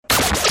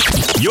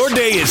Your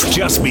day has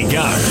just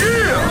begun.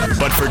 Yeah!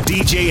 But for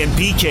DJ and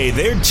PK,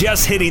 they're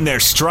just hitting their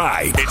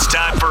stride. It's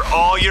time for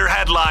all your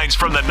headlines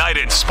from the night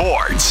in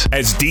sports.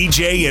 As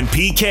DJ and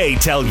PK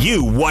tell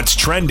you what's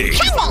trending.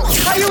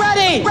 Are you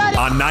ready?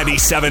 On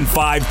 97.5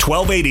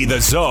 1280 The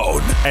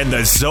Zone and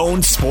The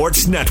Zone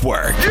Sports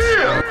Network.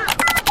 Yeah!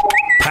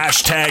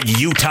 Hashtag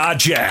Utah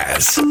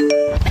Jazz.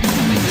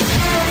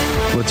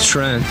 With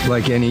Trent,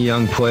 like any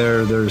young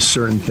player, there's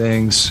certain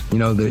things,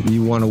 that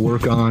you want to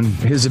work on.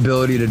 His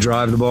ability to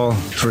drive the ball,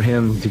 for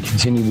him to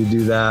continue to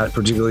do that,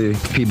 particularly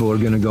if people are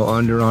going to go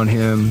under on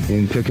him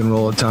in pick and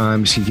roll at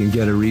times, he can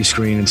get a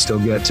rescreen and still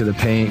get to the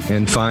paint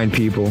and find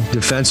people.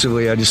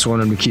 Defensively, I just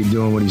want him to keep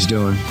doing what he's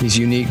doing. He's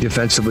unique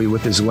defensively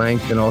with his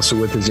length and also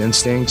with his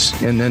instincts.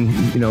 And then,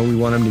 we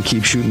want him to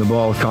keep shooting the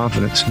ball with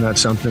confidence. And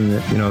that's something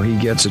that, he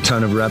gets a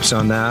ton of reps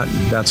on that.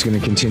 That's going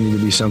to continue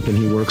to be something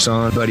he works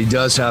on. But he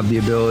does have the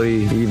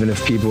ability, even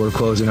if people are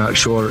closing out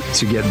short,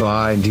 to get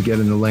by and to get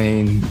in the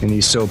lane, and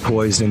he's so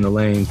poised in the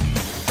lane.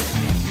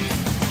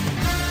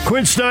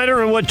 Quinn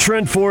Snyder and what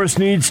Trent Forrest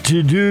needs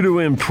to do to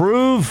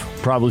improve.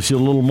 Probably see a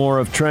little more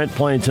of Trent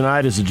playing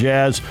tonight as the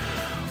Jazz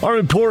are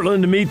in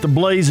Portland to meet the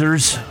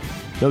Blazers.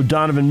 No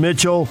Donovan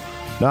Mitchell,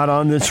 not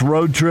on this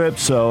road trip,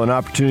 so an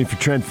opportunity for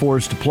Trent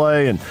Forrest to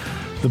play. And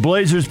the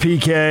Blazers,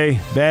 PK,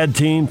 bad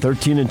team,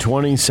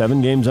 13-20,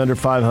 7 games under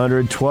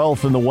 500,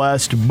 12th in the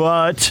West,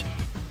 but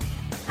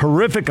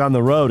horrific on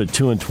the road at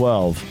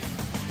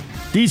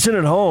 2-12. Decent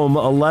at home,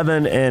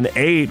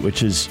 11-8,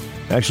 which is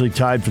actually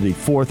tied for the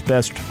 4th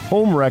best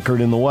home record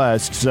in the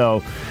West.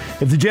 So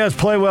if the Jazz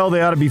play well,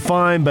 they ought to be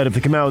fine, but if they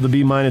come out with a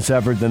B-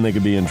 effort, then they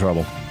could be in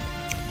trouble.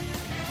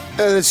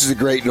 This is a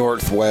great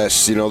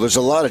Northwest. There's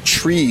a lot of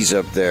trees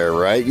up there,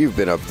 right? You've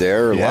been up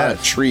there. A lot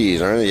of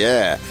trees, aren't there?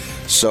 Yeah.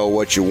 So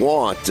what you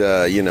want,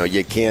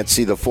 you can't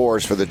see the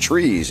forest for the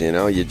trees.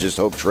 You just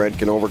hope Trent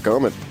can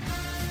overcome it.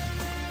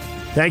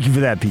 Thank you for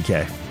that,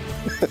 PK.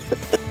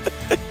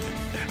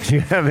 Do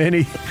you have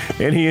any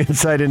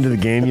insight into the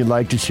game you'd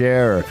like to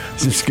share, or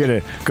just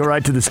going to go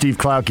right to the Steve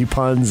Klauke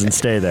puns and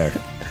stay there?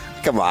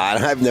 Come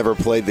on, I've never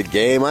played the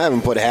game. I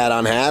haven't put hat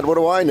on hat. What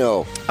do I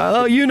know?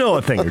 Oh, you know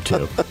a thing or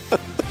two.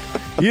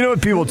 You know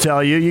what people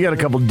tell you. You got a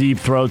couple deep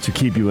throats to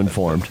keep you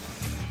informed.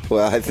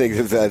 Well, I think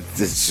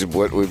that's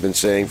what we've been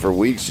saying for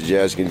weeks. The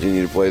Jazz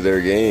continue to play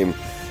their game,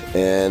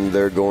 and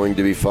they're going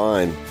to be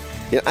fine.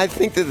 I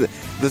think that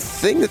the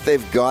thing that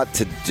they've got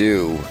to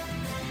do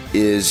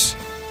is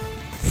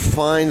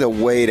find a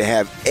way to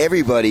have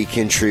everybody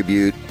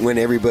contribute when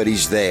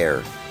everybody's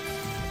there.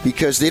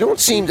 Because they don't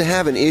seem to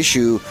have an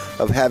issue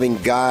of having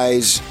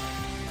guys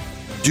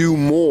do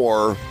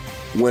more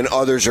when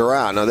others are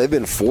out. Now, they've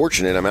been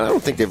fortunate. I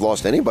don't think they've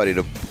lost anybody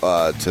to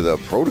the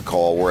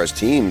protocol, whereas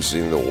teams,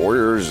 the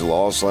Warriors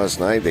lost last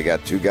night. They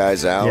got 2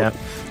 guys out,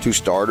 2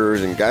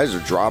 starters, and guys are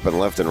dropping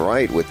left and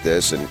right with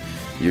this. And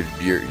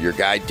your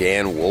guy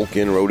Dan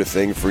Wolken wrote a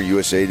thing for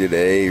USA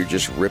Today. You're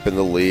just ripping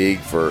the league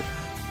for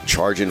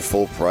charging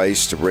full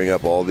price to bring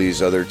up all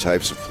these other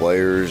types of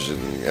players,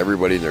 and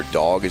everybody and their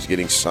dog is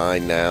getting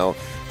signed now,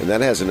 and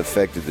that hasn't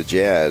affected the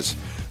Jazz.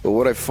 But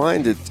what I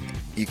find that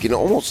you can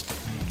almost,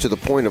 to the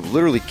point of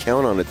literally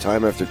count on it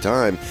time after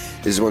time,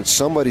 is when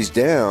somebody's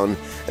down,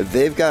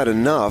 they've got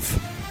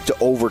enough to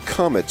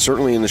overcome it,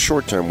 certainly in the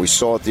short term. We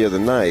saw it the other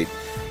night.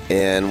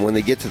 And when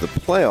they get to the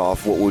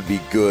playoff, what would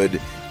be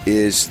good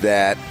is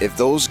that if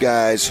those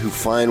guys who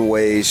find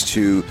ways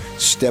to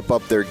step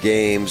up their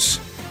games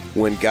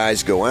when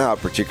guys go out,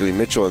 particularly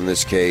Mitchell in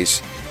this case,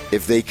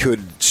 if they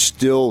could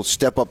still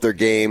step up their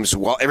games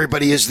while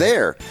everybody is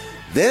there,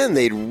 then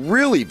they'd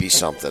really be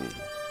something.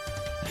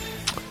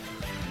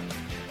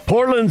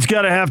 Portland's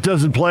got a half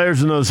dozen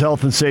players in those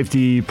health and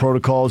safety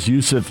protocols.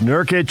 Jusuf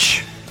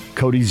Nurkic,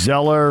 Cody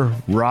Zeller,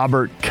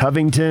 Robert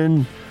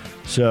Covington.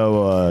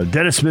 So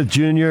Dennis Smith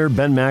Jr.,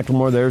 Ben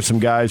McLemore, there's some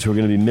guys who are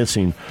going to be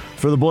missing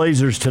for the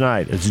Blazers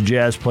tonight as the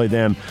Jazz play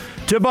them.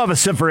 Tip off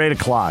is set for 8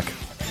 o'clock.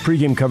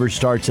 Pregame coverage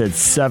starts at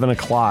 7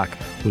 o'clock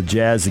with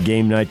Jazz, the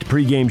game night, the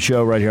pregame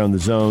show right here on the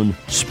Zone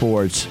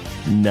Sports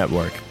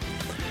Network.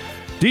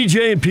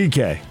 DJ and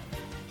PK.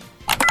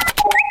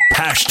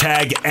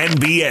 Hashtag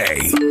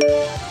NBA.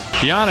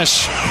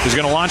 Giannis is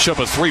going to launch up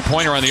a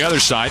three-pointer on the other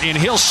side, and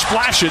he'll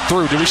splash it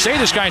through. Did we say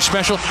this guy's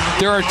special?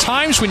 There are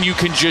times when you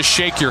can just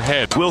shake your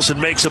head. Wilson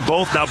makes them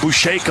both. Now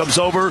Boucher comes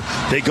over.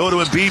 They go to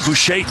Embiid.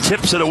 Boucher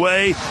tips it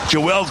away.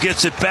 Joel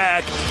gets it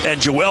back,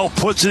 and Joel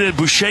puts it in.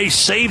 Boucher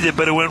saved it,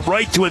 but it went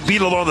right to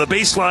Embiid along the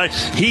baseline.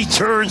 He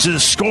turns and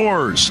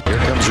scores. Here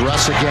comes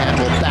Russ again.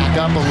 We'll back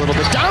up a little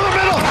bit. Down the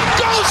middle.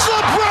 Goes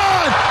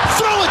LeBron.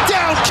 Throw it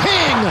down,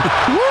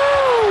 King.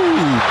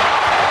 Woo!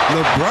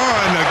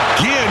 LeBron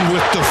again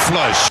with the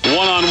flush.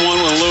 One-on-one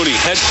with Looney.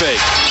 Head fake.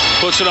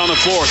 Puts it on the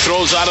floor.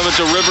 Throws out of it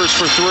to Rivers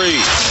for 3.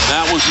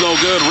 That was no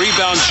good.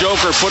 Rebound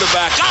Joker. Put it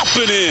back up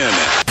and in.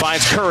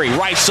 Finds Curry.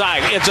 Right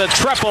side. It's a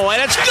triple,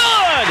 and it's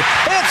good.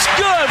 It's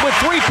good with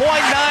 3.9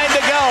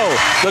 to go.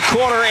 The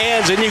quarter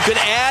ends, and you can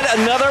add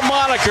another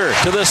moniker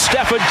to the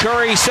Stephen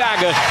Curry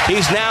saga.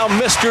 He's now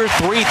Mr.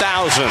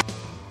 3000.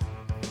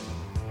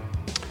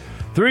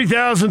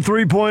 3,000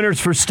 three-pointers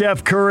for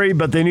Steph Curry,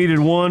 but they needed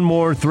one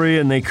more three,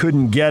 and they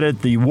couldn't get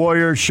it. The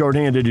Warriors,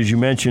 shorthanded, as you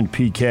mentioned,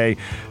 PK.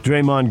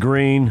 Draymond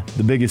Green,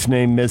 the biggest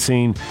name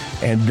missing,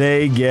 and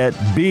they get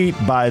beat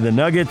by the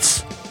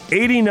Nuggets.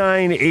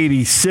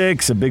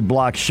 89-86, a big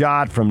block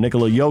shot from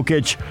Nikola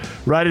Jokic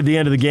right at the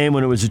end of the game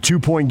when it was a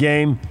 2-point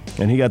game,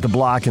 and he got the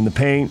block in the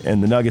paint,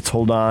 and the Nuggets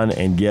hold on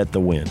and get the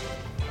win.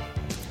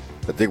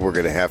 I think we're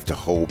going to have to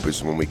hope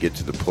is when we get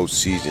to the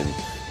postseason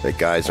that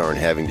guys aren't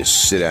having to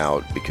sit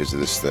out because of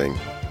this thing.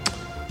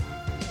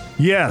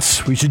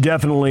 Yes, we should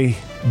definitely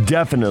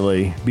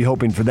be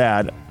hoping for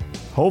that.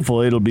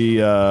 Hopefully it'll be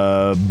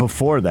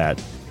before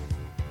that.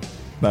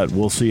 But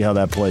we'll see how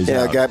that plays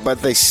out. Yeah,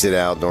 but they sit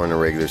out during the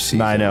regular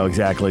season. I know,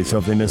 exactly. So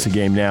if they miss a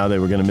game now, they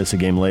were going to miss a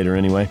game later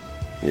anyway.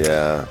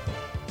 Yeah.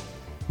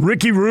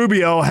 Ricky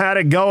Rubio had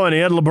it going. He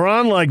had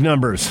LeBron-like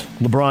numbers.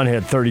 LeBron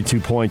had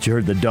 32 points. You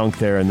heard the dunk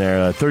there and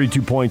there.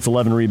 32 points,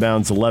 11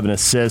 rebounds, 11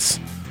 assists.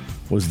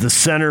 Was the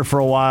center for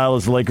a while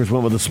as the Lakers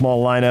went with a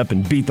small lineup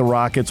and beat the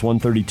Rockets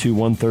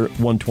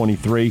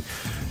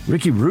 132-123.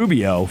 Ricky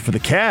Rubio for the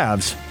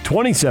Cavs,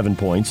 27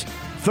 points,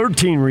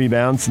 13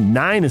 rebounds,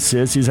 9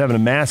 assists. He's having a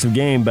massive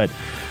game, but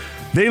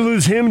they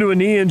lose him to a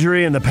knee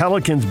injury, and the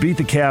Pelicans beat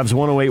the Cavs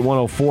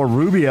 108-104.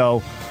 Rubio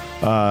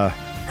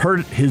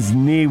hurt his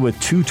knee with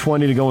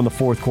 2:20 to go in the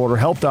fourth quarter,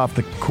 helped off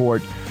the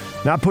court,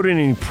 not putting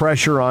any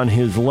pressure on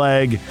his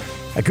leg.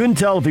 I couldn't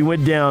tell if he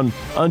went down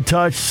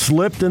untouched,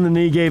 slipped, and the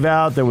knee gave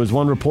out. There was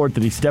one report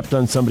that he stepped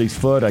on somebody's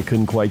foot. I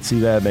couldn't quite see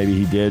that. Maybe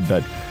he did,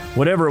 but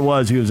whatever it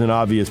was, he was in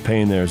obvious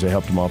pain there as they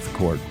helped him off the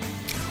court.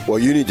 Well,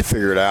 you need to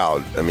figure it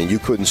out. I mean, you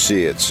couldn't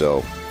see it,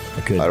 so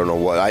I don't know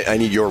what. I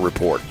need your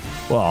report.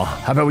 Well,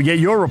 how about we get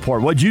your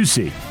report? What'd you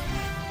see?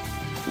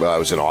 Well, it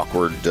was an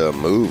awkward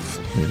move.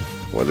 Yeah.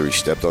 Whether he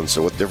stepped on,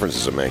 so what difference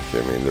does it make?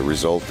 I mean, the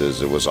result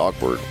is it was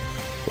awkward,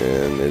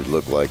 and it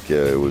looked like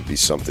it would be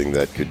something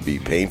that could be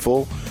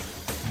painful,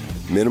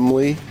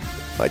 minimally.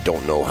 I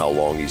don't know how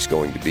long he's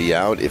going to be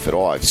out, if at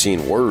all. I've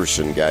seen worse,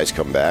 and guys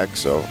come back,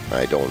 so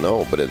I don't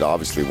know. But it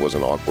obviously was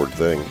an awkward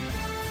thing.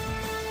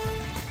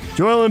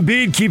 Joel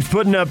Embiid keeps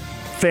putting up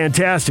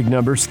fantastic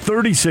numbers,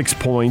 36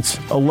 points,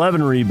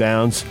 11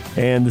 rebounds,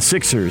 and the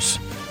Sixers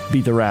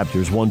beat the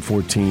Raptors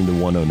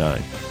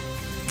 114-109.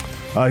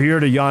 You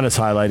heard a Giannis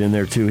highlight in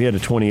there, too. He had a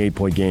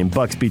 28-point game.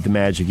 Bucks beat the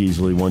Magic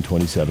easily,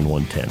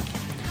 127-110.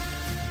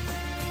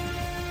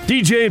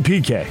 DJ and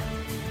PK.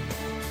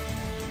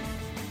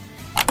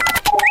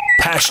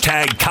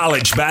 Hashtag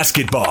college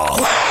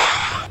basketball.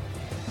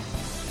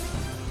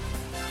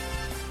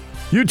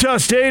 Utah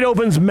State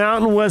opens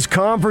Mountain West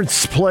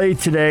Conference play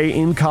today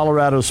in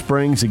Colorado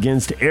Springs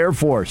against Air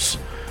Force.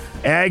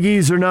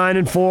 Aggies are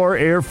 9-4.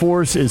 Air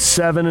Force is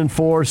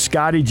 7-4.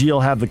 Scotty G will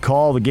have the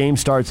call. The game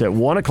starts at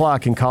 1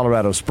 o'clock in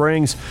Colorado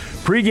Springs.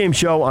 Pre-game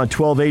show on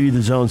 1280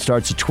 The Zone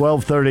starts at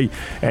 12:30,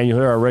 and you'll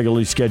hear our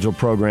regularly scheduled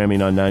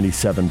programming on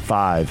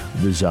 97.5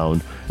 The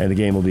Zone, and the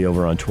game will be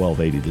over on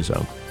 1280 The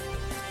Zone.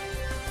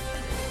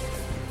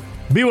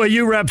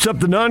 BYU wraps up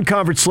the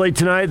non-conference slate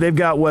tonight. They've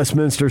got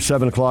Westminster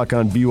 7 o'clock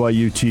on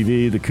BYU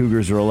TV. The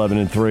Cougars are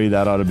 11-3.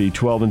 That ought to be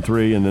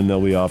 12-3, and then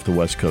they'll be off the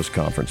West Coast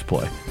Conference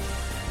play.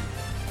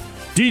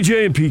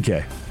 DJ and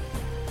PK.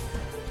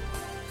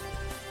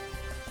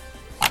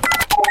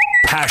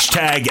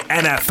 Hashtag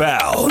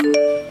NFL.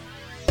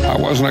 I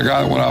wasn't a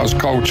guy when I was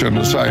coaching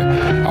to say,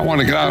 I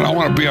want to get out, I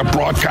want to be a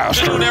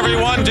broadcaster. Good afternoon,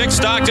 everyone. Dick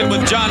Stockton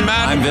with John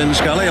Madden. I'm Vin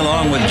Scully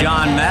along with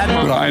John Madden.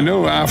 But I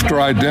knew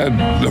after I did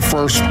the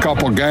first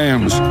couple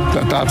games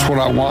that that's what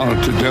I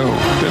wanted to do.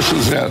 This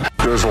is it.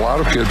 There's a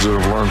lot of kids that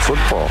have learned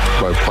football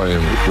by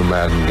playing the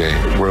Madden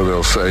game, where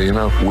they'll say, you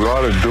know, we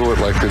ought to do it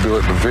like they do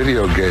it in the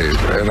video game.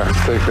 And I'm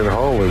thinking,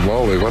 holy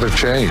moly, what a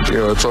change. You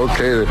know, it's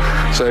okay to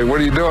say,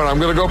 what are you doing? I'm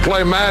going to go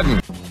play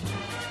Madden.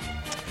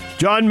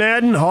 John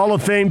Madden, Hall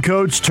of Fame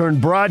coach turned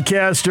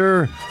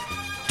broadcaster,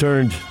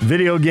 turned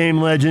video game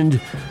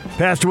legend,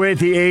 passed away at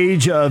the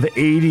age of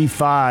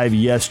 85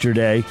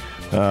 yesterday.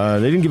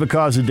 They didn't give a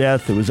cause of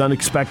death. It was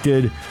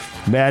unexpected.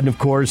 Madden, of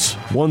course,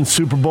 won the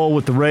Super Bowl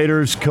with the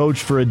Raiders,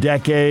 coached for a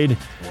decade.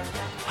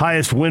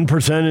 Highest win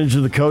percentage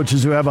of the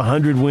coaches who have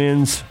 100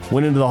 wins,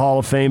 went into the Hall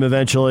of Fame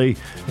eventually,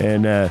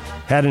 and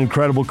had an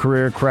incredible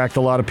career, cracked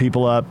a lot of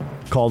people up,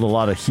 called a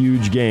lot of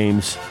huge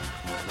games.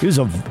 He was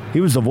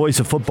the voice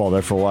of football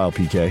there for a while,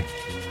 PK.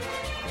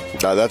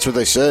 That's what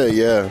they say,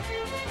 yeah.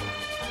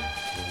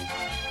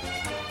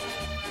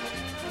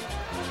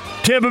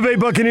 Tampa Bay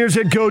Buccaneers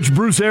head coach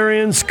Bruce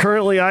Arians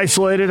currently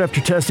isolated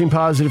after testing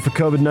positive for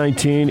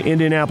COVID-19.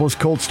 Indianapolis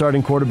Colts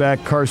starting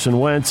quarterback Carson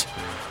Wentz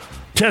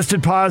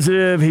tested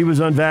positive. He was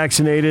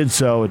unvaccinated,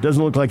 so it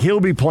doesn't look like he'll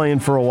be playing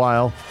for a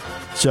while.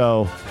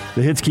 So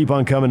the hits keep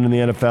on coming in the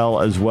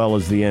NFL as well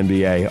as the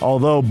NBA.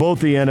 Although both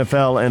the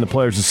NFL and the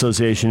Players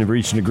Association have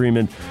reached an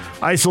agreement,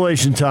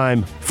 isolation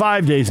time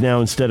 5 days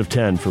now instead of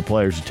 10 for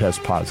players who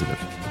test positive.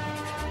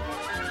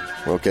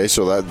 Okay,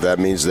 so that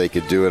means they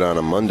could do it on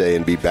a Monday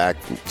and be back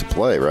to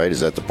play, right? Is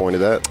that the point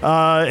of that?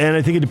 And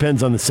I think it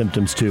depends on the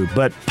symptoms too,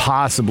 but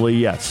possibly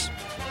yes.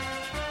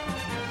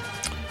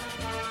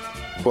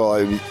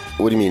 Well,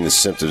 What do you mean the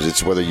symptoms?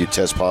 It's whether you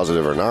test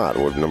positive or not.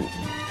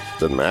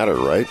 Doesn't matter,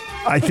 right?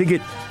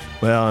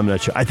 I'm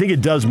not sure. I think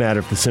it does matter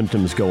if the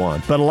symptoms go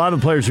on. But a lot of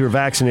the players who are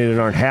vaccinated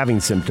aren't having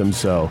symptoms,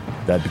 so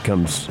that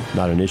becomes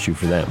not an issue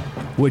for them,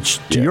 which,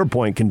 to your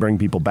point, can bring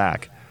people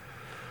back.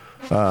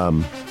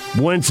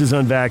 Wentz is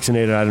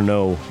unvaccinated. I don't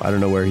know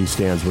where he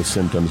stands with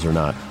symptoms or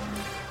not.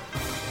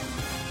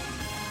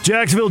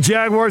 Jacksonville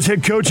Jaguars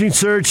head coaching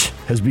search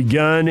has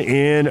begun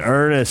in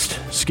earnest.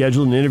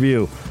 Scheduled an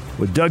interview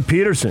with Doug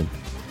Peterson,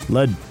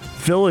 led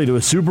Philly to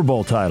a Super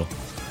Bowl title.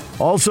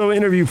 Also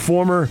interview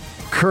former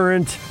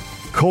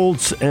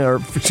Colts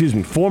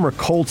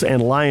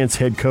and Lions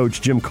head coach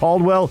Jim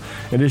Caldwell,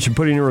 in addition to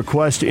putting a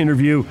request to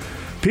interview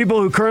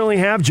people who currently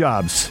have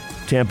jobs.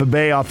 Tampa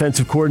Bay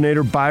offensive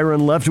coordinator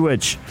Byron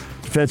Leftwich,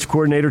 defensive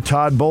coordinator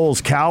Todd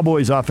Bowles,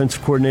 Cowboys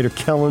offensive coordinator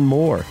Kellen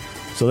Moore.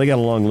 So they got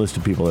a long list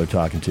of people they're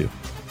talking to.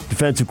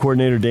 Defensive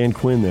coordinator Dan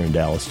Quinn there in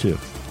Dallas, too.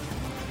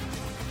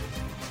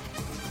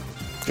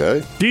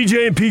 Okay.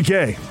 DJ and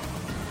PK.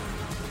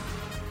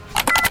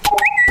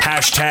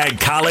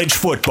 #college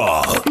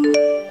football.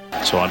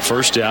 So on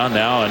first down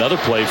now, another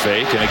play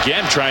fake, and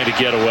again trying to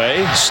get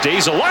away.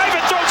 Stays alive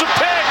and throws a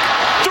pick.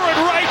 Threw it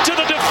right to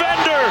the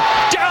defender.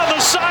 Down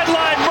the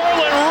sideline,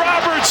 Merlin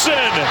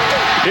Robertson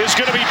is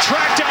going to be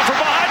tracked down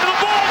from behind, and the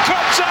ball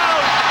comes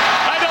out.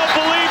 I don't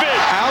believe it.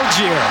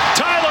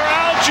 Tyler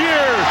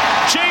Algier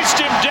chased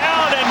him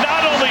down and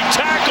not only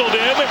tackled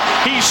him,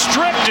 he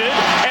stripped it,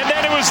 and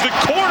then it was the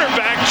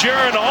quarterback,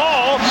 Jaron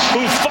Hall,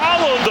 who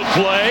followed the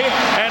play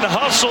and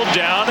hustled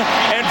down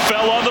and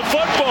fell on the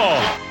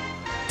football.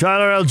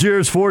 Tyler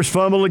Algier's forced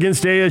fumble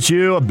against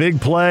ASU, a big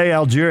play.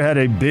 Algier had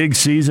a big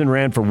season,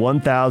 ran for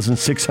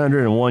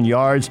 1,601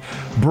 yards,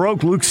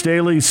 broke Luke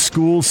Staley's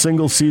school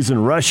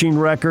single-season rushing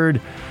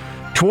record.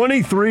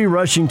 23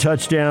 rushing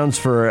touchdowns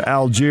for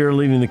Algier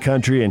leading the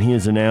country, and he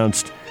has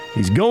announced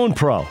he's going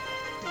pro.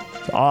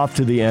 Off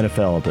to the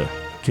NFL to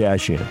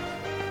cash in.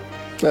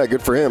 Yeah,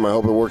 good for him. I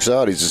hope it works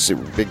out. He's a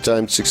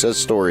big-time success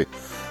story.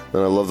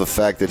 And I love the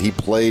fact that he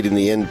played in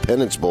the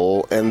Independence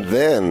Bowl and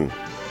then,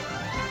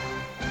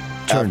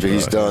 after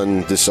he's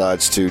done,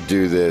 decides to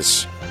do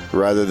this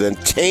rather than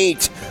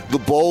taint the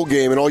bowl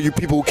game and all you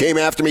people who came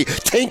after me.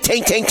 Taint.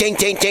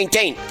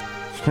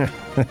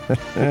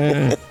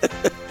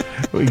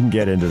 We can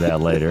get into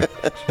that later.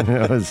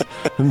 It was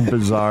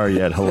bizarre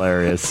yet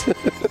hilarious.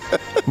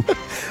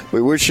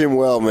 We wish him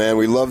well, man.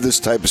 We love this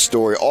type of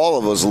story. All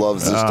of us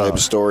love this type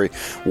of story.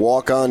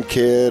 Walk-on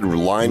kid,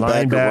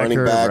 linebacker,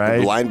 running back,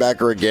 right?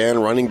 Linebacker again,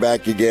 running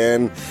back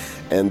again,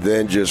 and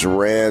then just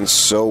ran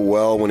so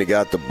well when he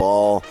got the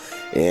ball.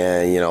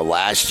 And,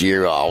 last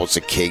year, it's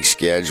a cake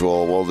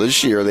schedule. Well,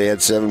 this year they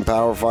had 7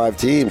 Power 5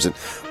 teams. And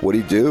what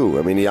did he do?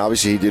 I mean,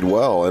 he did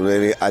well. And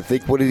then I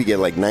think, what did he get,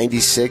 like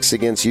 96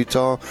 against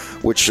Utah?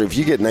 Which, if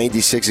you get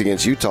 96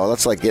 against Utah,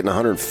 that's like getting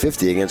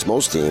 150 against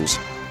most teams.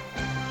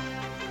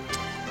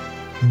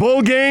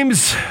 Bowl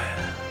games.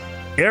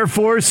 Air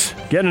Force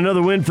getting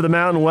another win for the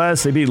Mountain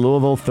West. They beat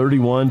Louisville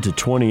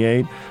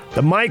 31-28.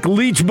 The Mike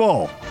Leach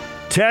Bowl.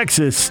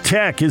 Texas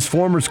Tech, his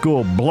former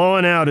school,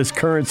 blowing out his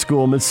current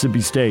school,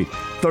 Mississippi State,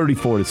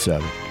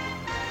 34-7.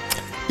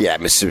 Yeah,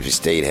 Mississippi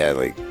State had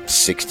like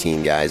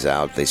 16 guys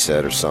out, they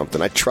said, or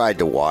something. I tried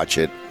to watch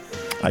it.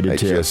 I did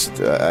too.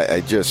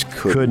 I just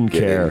couldn't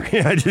care.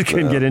 Yeah, I just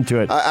couldn't get into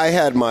it. I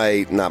had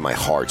not my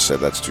heart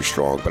set, that's too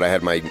strong, but I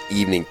had my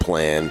evening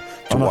plan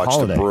to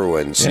watch the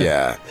Bruins.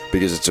 Yeah,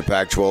 because it's a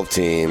Pac-12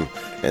 team.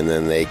 And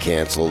then they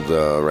canceled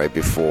right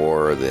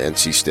before. The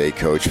NC State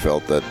coach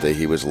felt that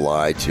he was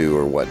lied to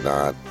or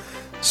whatnot.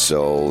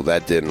 So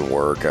that didn't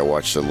work. I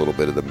watched a little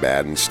bit of the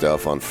Madden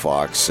stuff on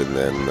Fox and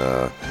then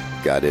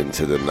got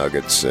into the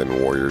Nuggets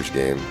and Warriors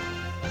game.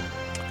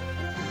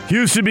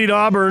 Houston beat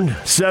Auburn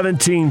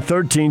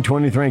 17-13.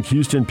 20th ranked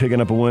Houston picking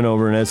up a win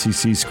over an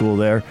SEC school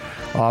there.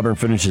 Auburn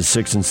finishes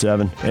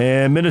 6-7.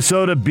 And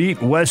Minnesota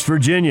beat West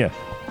Virginia.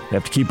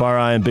 Have to keep our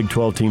eye on Big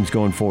 12 teams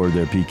going forward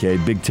there,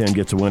 PK. Big 10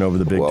 gets a win over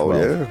the Big 12.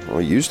 Yeah. Well,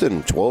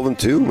 Houston,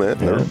 12-2, man.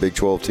 They're a Big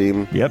 12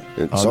 team. Yep.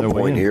 At some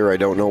point here, I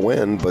don't know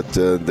when, but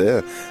and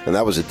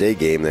that was a day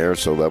game there,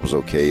 so that was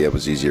okay. It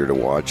was easier to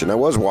watch. And I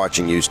was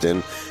watching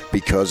Houston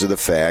because of the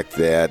fact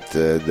that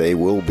they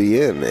will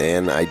be in.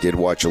 And I did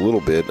watch a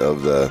little bit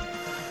of the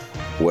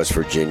West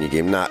Virginia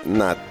game.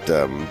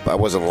 I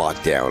wasn't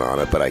locked down on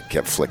it, but I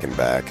kept flicking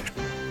back.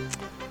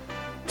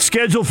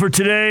 Scheduled for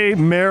today,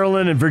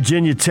 Maryland and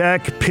Virginia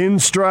Tech,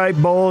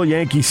 Pinstripe Bowl,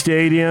 Yankee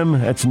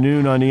Stadium. That's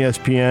noon on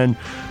ESPN.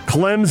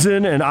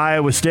 Clemson and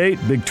Iowa State,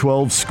 Big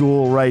 12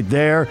 school right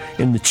there.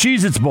 In the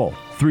Cheez-Its Bowl,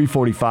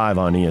 3:45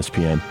 on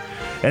ESPN.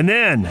 And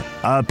then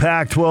a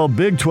Pac-12,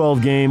 Big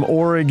 12 game,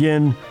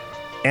 Oregon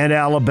and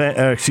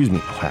Alabama.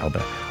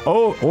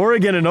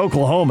 Oregon and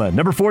Oklahoma.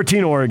 Number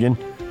 14, Oregon.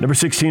 Number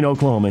 16,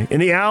 Oklahoma. In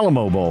the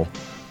Alamo Bowl,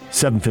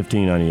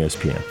 7:15 on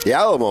ESPN. The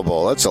Alamo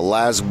Bowl, that's the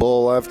last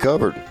bowl I've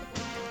covered.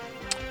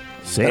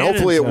 And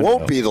hopefully it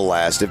won't be the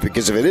last,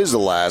 because if it is the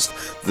last,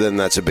 then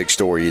that's a big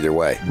story either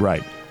way.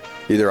 Right.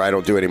 Either I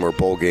don't do any more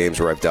bowl games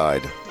or I've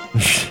died.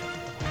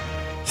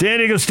 San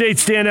Diego State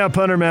standout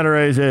punter Matt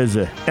Araiza has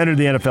entered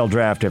the NFL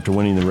draft after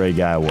winning the Ray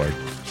Guy Award.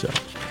 So,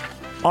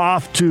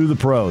 off to the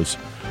pros.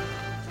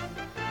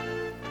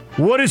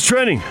 What is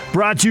trending?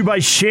 Brought to you by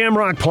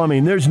Shamrock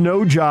Plumbing. There's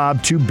no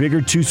job too big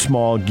or too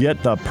small.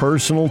 Get the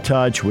personal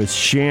touch with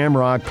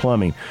Shamrock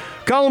Plumbing.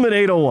 Call them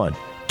at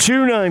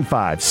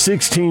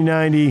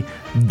 801-295-1690.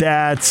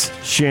 That's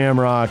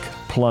Shamrock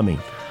Plumbing.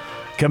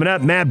 Coming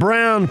up, Matt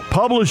Brown,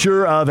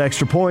 publisher of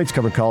Extra Points,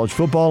 covering college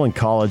football and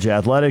college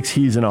athletics.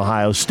 He's an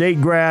Ohio State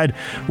grad.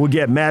 We'll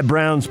get Matt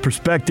Brown's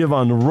perspective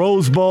on the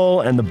Rose Bowl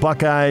and the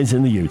Buckeyes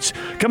and the Utes.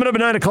 Coming up at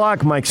 9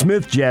 o'clock, Mike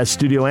Smith, Jazz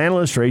studio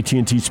analyst for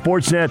AT&T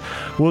Sportsnet,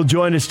 will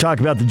join us to talk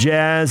about the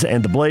Jazz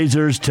and the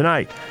Blazers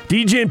tonight.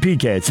 DJ and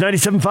PK, it's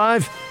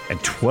 97.5 and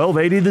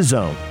 1280 The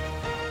Zone.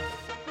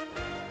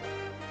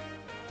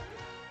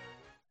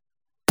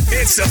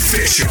 It's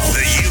official.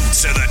 The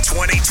Utes are the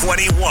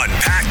 2021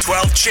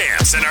 Pac-12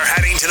 champs and are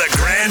heading to the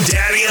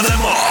granddaddy of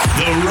them all,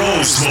 the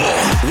Rose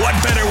Bowl. What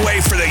better way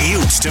for the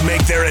Utes to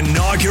make their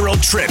inaugural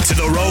trip to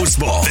the Rose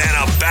Bowl than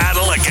a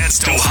battle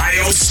against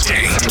Ohio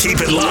State? Keep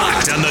it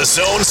locked on the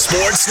Zone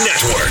Sports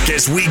Network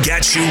as we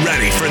get you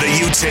ready for the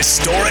Utes'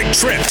 historic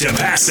trip to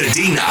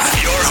Pasadena.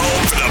 Your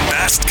home for the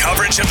best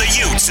coverage of the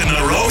Utes in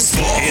the Rose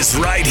Bowl is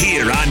right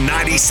here on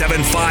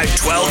 97.5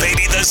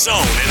 1280 The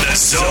Zone and the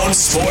Zone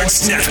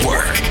Sports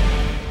Network.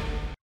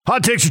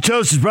 Hot Takes or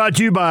Toast is brought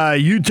to you by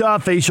Utah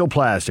Facial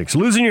Plastics.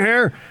 Losing your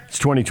hair? It's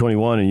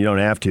 2021 and you don't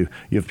have to.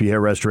 UFP Hair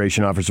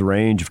Restoration offers a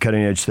range of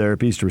cutting-edge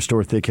therapies to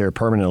restore thick hair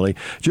permanently.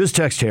 Just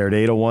text hair to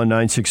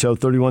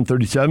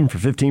 801-960-3137 for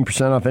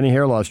 15% off any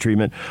hair loss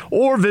treatment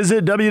or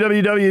visit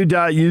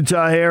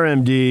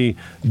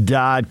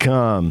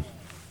www.utahhairmd.com.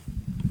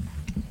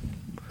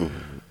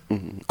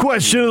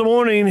 Question of the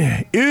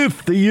morning.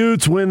 If the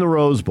Utes win the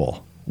Rose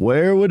Bowl,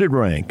 where would it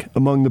rank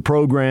among the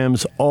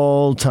program's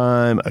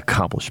all-time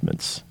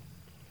accomplishments?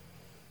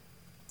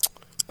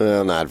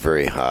 Well, not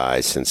very high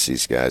since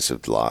these guys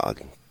have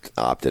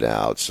opted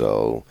out.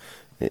 So,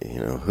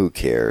 who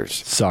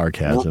cares?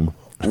 Sarcasm.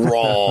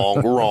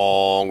 Wrong.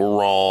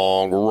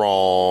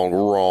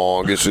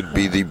 This would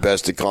be the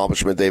best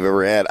accomplishment they've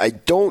ever had. I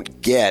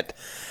don't get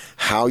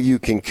how you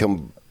can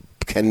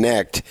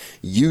connect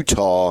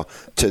Utah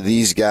to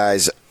these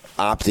guys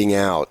opting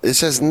out.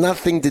 This has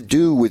nothing to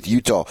do with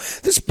Utah.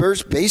 This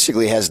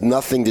basically has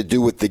nothing to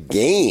do with the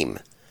game.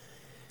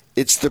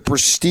 It's the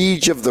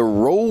prestige of the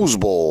Rose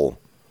Bowl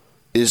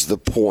is the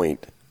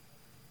point.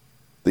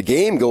 The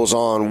game goes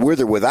on with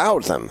or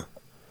without them.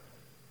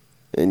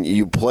 And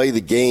you play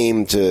the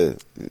game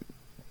it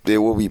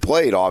will be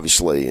played,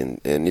 obviously.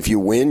 And if you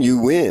win, you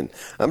win.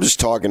 I'm just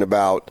talking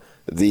about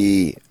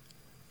the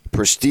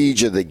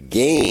prestige of the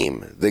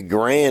game, the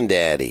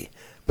granddaddy.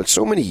 But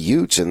so many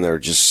Utes in there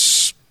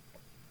just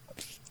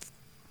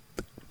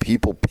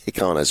people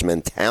pick on his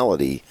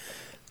mentality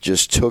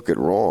just took it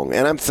wrong.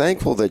 And I'm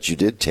thankful that you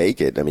did take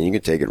it. I mean, you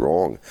can take it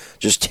wrong.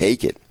 Just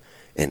take it.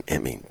 And, I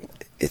mean,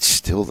 it's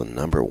still the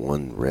number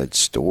one read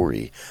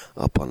story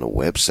up on the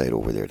website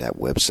over there. That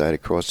website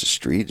across the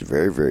street is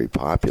very, very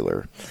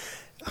popular.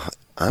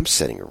 I'm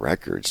setting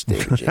records,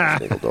 David James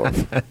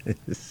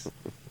Nicholdorf.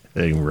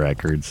 Setting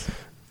records.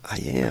 I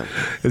am.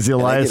 Is the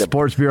Elias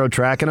Sports Bureau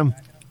tracking them?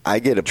 I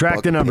get a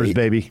track the numbers,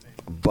 baby.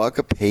 Buck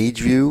a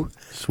page view.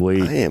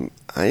 Sweet.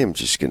 I am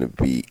just going to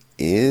be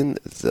in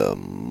the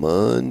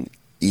money.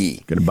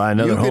 Going to buy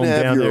another home down there.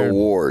 You can have your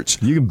awards.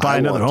 You can buy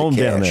another home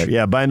down there.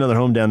 Yeah, buy another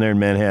home down there in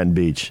Manhattan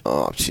Beach.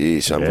 Oh,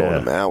 jeez. I'm going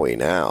to Maui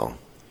now.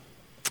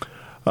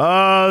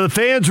 The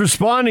fans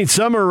responding.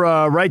 Some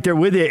are right there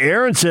with you.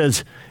 Aaron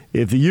says,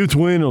 if the Utes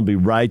win, it'll be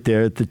right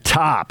there at the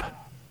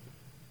top.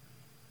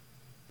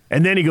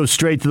 And then he goes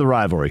straight to the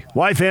rivalry.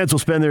 Why fans will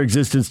spend their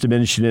existence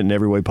diminishing it in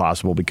every way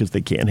possible because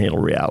they can't handle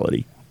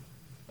reality.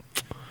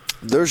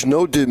 There's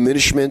no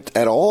diminishment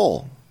at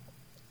all.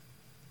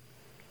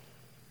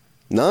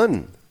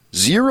 None.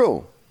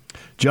 Zero.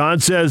 John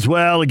says,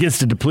 well,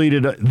 against a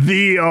depleted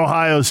the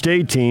Ohio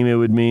State team, it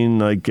would mean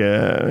like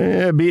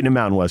beating a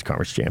Mountain West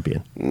Conference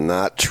champion.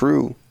 Not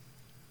true.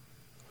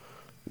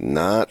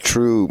 Not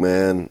true,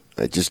 man.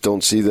 I just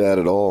don't see that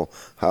at all.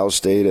 Ohio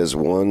State has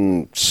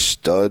one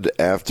stud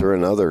after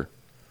another.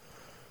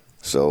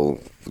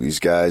 So these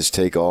guys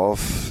take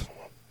off,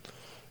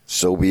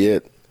 so be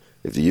it.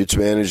 If the Utes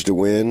manage to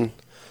win,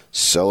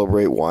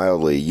 celebrate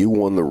wildly. You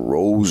won the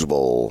Rose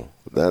Bowl.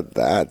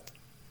 That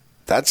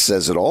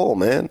says it all,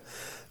 man.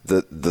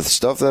 The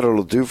stuff that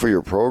it'll do for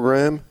your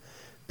program,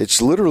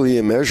 it's literally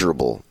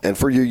immeasurable. And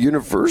for your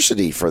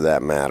university, for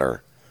that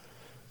matter.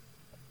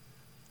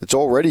 It's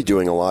already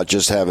doing a lot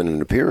just having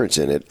an appearance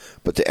in it.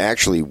 But to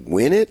actually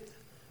win it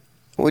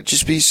would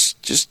just be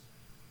just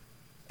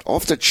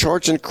off the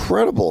charts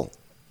incredible.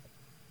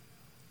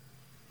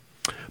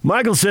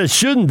 Michael says,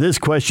 shouldn't this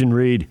question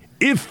read,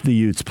 if the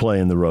Utes play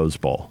in the Rose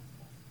Bowl?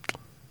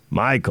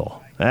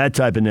 Michael, that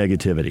type of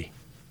negativity.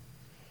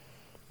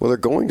 Well, they're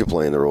going to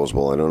play in the Rose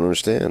Bowl. I don't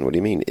understand. What do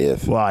you mean,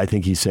 if? Well, I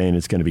think he's saying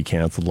it's going to be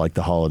canceled like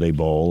the Holiday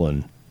Bowl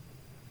and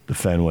the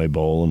Fenway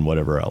Bowl and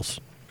whatever else.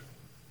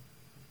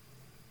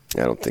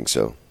 I don't think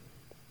so.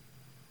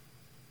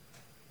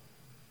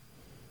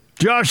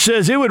 Josh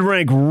says it would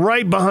rank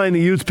right behind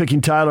the Utes picking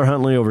Tyler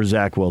Huntley over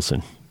Zach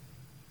Wilson.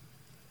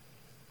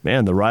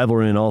 Man, the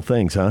rivalry in all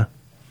things, huh?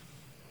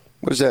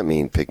 What does that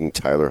mean, picking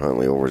Tyler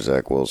Huntley over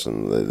Zach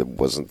Wilson? That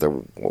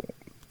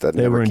they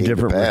never were in came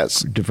to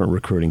pass. different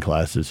recruiting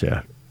classes,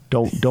 yeah.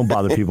 Don't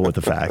bother people with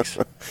the facts.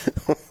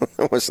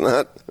 No, it's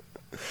not.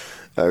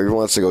 He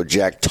wants to go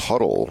Jack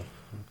Tuttle.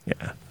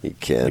 Yeah. He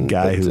can. A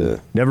guy who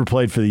never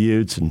played for the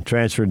Utes and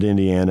transferred to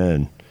Indiana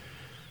and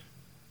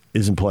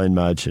isn't playing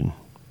much. And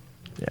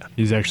yeah,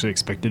 he's actually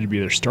expected to be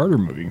their starter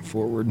moving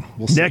forward.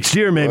 We'll next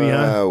year, maybe,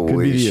 huh?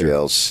 We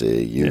shall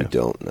see. You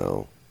don't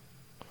know.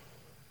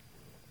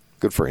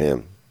 Good for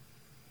him.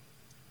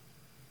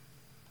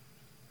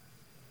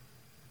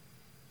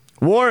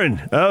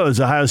 Warren, is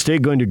Ohio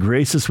State going to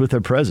grace us with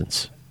their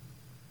presence?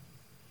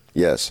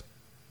 Yes.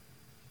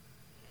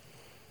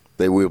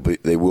 They will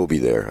be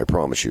there, I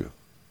promise you.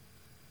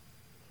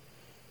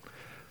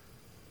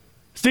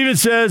 Steven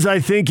says, I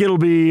think it'll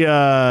be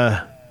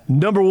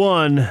number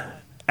 1,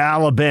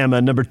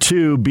 Alabama, number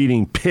 2,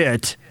 beating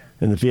Pitt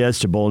in the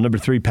Fiesta Bowl, number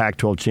 3,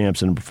 Pac-12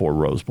 champs, and number 4,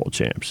 Rose Bowl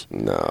champs.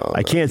 No.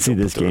 I can't see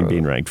this game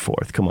being ranked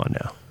 4th. Come on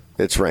now.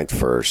 It's ranked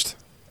 1st.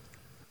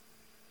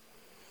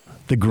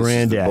 The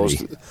granddaddy.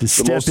 To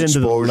step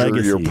into the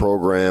legacy your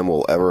program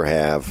will ever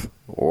have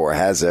or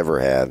has ever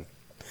had.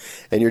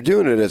 And you're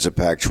doing it as a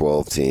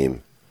Pac-12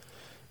 team.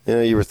 You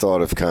know, you were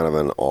thought of kind of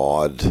an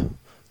odd,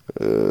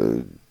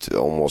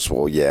 almost,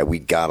 we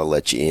got to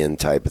let you in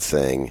type of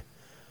thing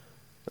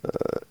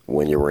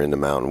when you were in the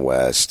Mountain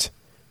West.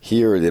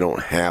 Here, they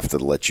don't have to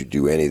let you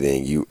do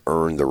anything. You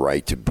earn the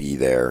right to be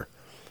there,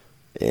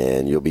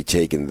 and you'll be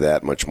taken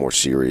that much more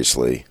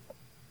seriously.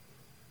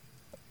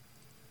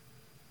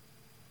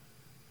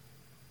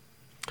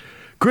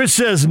 Chris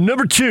says,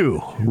 number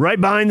 2, right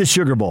behind the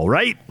Sugar Bowl,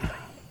 right?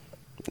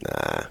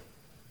 Nah.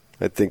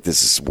 I think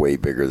this is way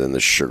bigger than the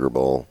Sugar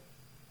Bowl.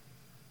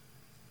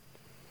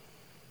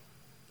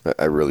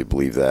 I really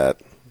believe that.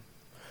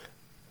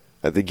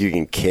 I think you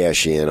can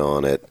cash in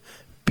on it.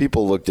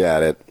 People looked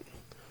at it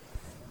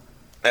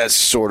as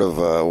sort of,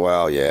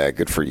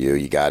 good for you.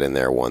 You got in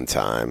there one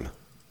time.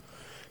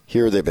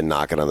 Here they've been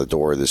knocking on the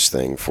door of this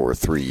thing for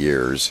 3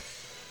 years,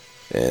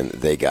 and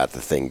they got the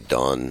thing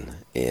done.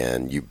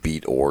 And you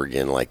beat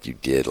Oregon like you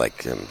did,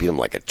 beat them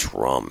like a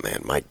drum,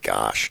 man. My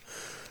gosh,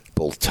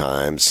 both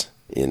times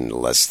in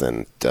less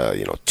than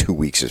 2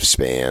 weeks of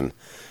span.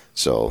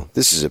 So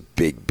this is a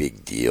big,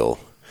 big deal.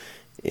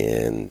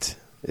 And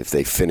if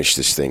they finish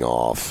this thing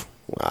off,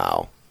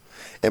 wow.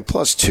 And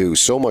plus, too,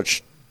 so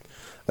much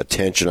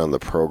attention on the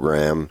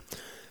program.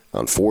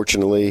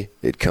 Unfortunately,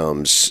 it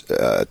comes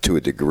to a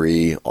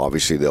degree.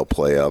 Obviously, they'll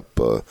play up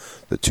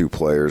the 2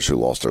 players who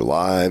lost their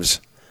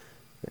lives.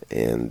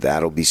 And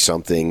that'll be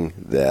something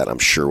that I'm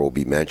sure will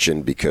be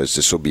mentioned because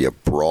this will be a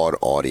broad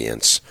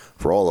audience.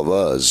 For all of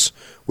us,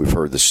 we've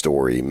heard the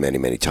story many,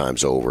 many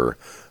times over.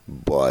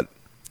 But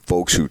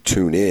folks who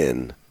tune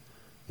in,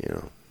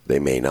 they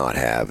may not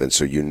have. And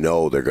so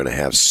they're going to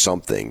have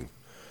something.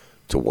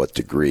 To what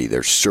degree?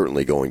 They're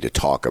certainly going to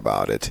talk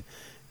about it.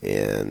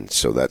 And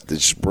so that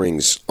this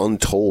brings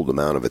untold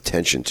amount of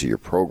attention to your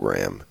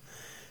program.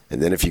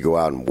 And then if you go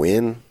out and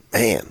win,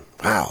 man,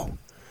 wow.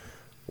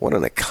 What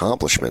an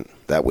accomplishment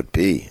that would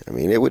be. I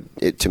mean,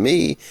 to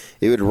me,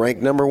 it would rank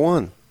number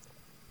 1.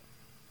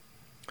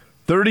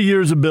 30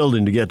 years of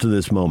building to get to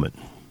this moment.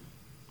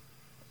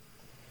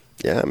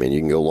 Yeah, I mean, you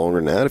can go longer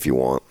than that if you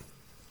want.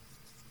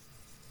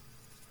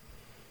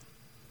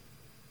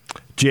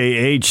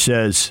 JH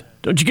says,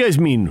 don't you guys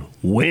mean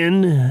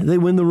when they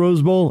win the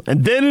Rose Bowl?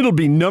 And then it'll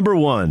be number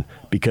 1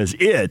 because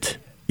it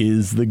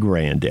is the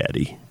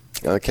granddaddy.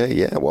 Okay,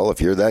 yeah. Well, if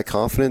you're that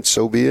confident,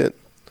 so be it.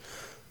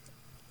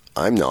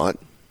 I'm not.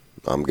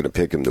 I'm going to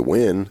pick him to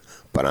win,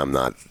 but I'm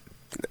not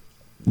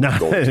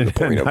going to the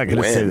point of not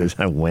going to say this.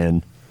 I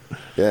win.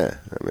 Yeah,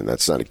 I mean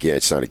it's not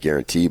a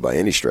guarantee by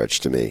any stretch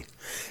to me.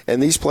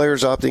 And these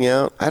players opting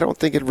out, I don't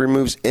think it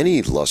removes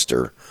any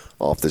luster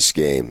off this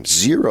game.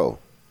 0,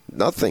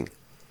 nothing.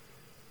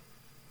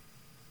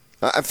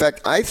 In fact,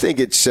 I think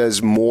it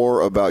says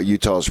more about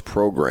Utah's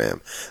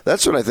program.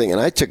 That's what I think. And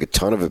I took a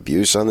ton of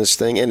abuse on this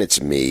thing, and it's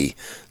me.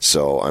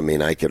 So, I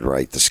mean, I could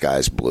write the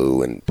sky's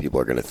blue, and people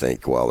are going to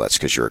think, well, that's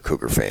because you're a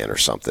Cougar fan or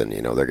something.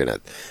 They're going to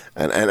 –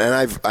 and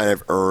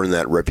I've earned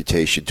that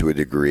reputation to a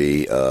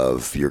degree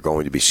of you're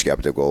going to be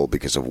skeptical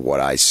because of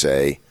what I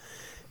say.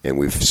 And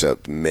we've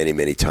said many,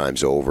 many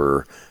times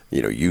over,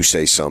 you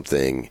say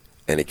something –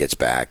 and it gets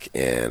back,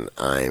 and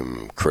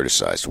I'm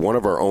criticized. One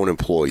of our own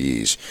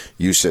employees,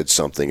 you said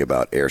something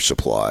about Air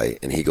Supply,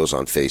 and he goes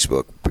on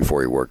Facebook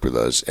before he worked with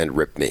us and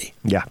ripped me.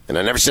 Yeah. And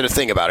I never said a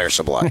thing about Air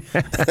Supply.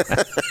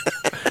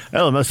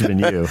 Well, it must have been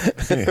you.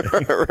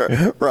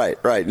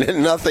 Right.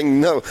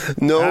 Nothing, no.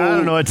 I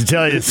don't know what to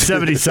tell you.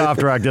 70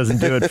 Soft Rock doesn't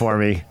do it for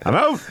me. I'm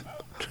out.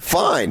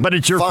 Fine. But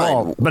it's your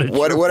fault.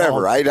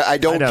 Whatever. I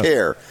don't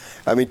care.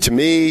 I mean, to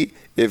me,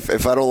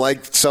 if I don't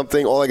like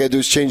something, all I got to do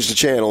is change the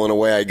channel and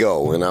away I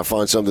go, and I'll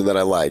find something that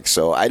I like.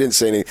 So I didn't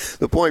say anything.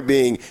 The point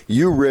being,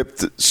 you ripped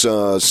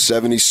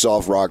 70s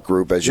soft rock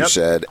group, as you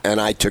said,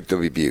 and I took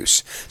the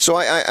abuse. So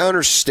I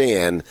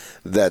understand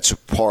that's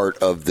part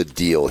of the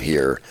deal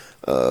here.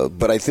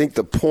 But I think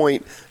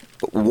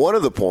one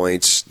of the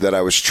points that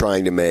I was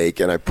trying to make,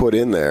 and I put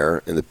in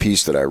there in the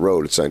piece that I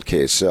wrote, it's on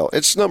KSL,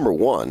 it's number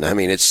one. I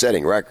mean, it's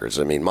setting records.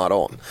 I mean,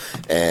 Maron.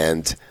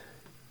 And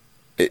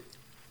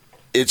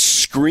it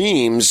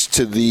screams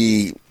to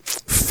the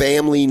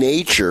family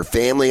nature,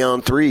 family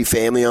on three,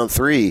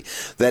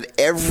 that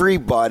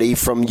everybody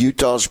from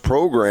Utah's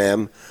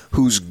program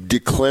who's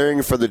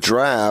declaring for the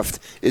draft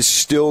is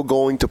still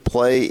going to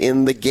play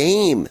in the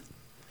game.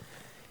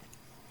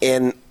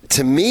 And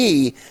to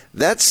me,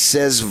 that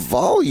says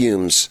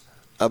volumes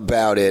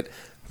about it,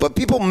 but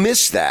people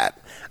miss that.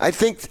 I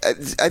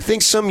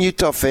think some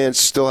Utah fans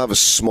still have a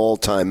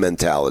small-time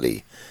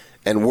mentality,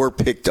 and we're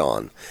picked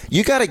on.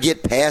 You got to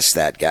get past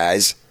that,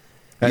 guys.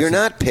 You're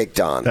not picked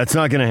on. That's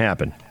not going to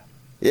happen.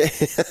 Yeah.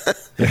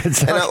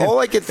 And all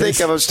I could think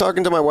of, I was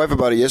talking to my wife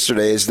about it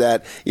yesterday, is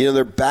that,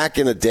 they're back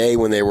in the day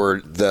when they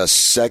were the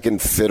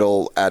second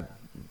fiddle at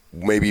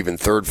maybe even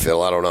third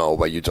fiddle, I don't know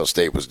what Utah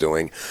State was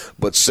doing,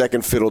 but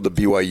second fiddle to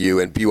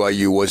BYU, and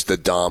BYU was the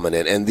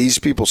dominant. And these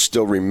people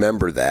still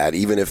remember that,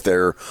 even if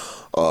they're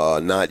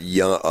not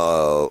young,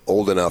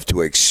 old enough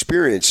to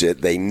experience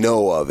it, they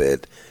know of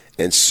it.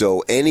 And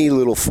so any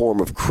little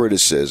form of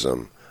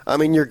criticism, I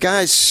mean, your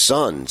guy's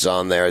son's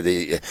on there.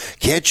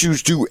 Can't you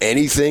do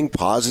anything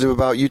positive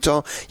about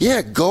Utah?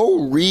 Yeah,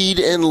 go read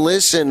and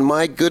listen.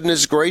 My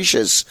goodness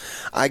gracious.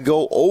 I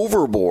go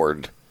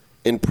overboard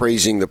in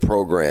praising the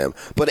program.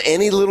 But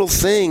any little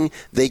thing,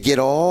 they get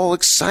all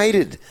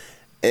excited.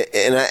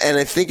 And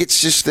I think it's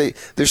just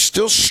they're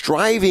still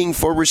striving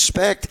for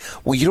respect.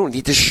 Well, you don't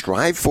need to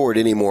strive for it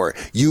anymore.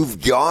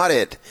 You've got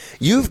it.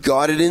 You've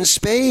got it in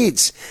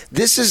spades.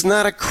 This is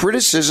not a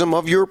criticism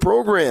of your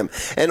program.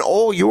 And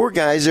all your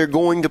guys are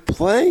going to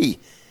play.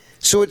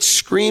 So it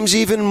screams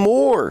even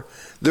more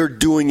they're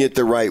doing it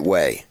the right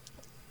way.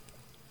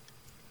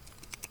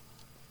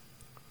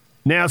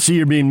 Now, see,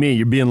 you're being me.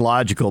 You're being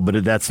logical,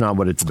 but that's not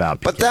what it's about.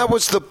 But that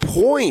was the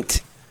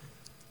point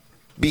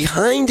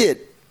behind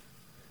it.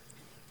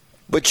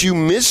 But you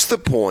miss the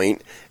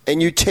point,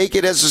 and you take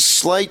it as a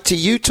slight to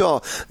Utah.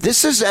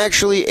 This is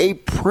actually a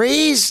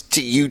praise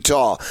to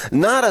Utah,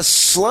 not a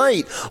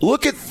slight.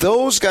 Look at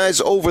those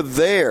guys over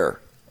there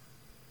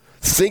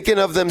thinking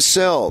of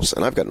themselves.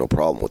 And I've got no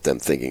problem with them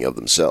thinking of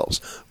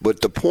themselves.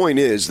 But the point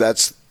is,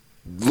 that's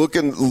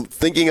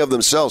thinking of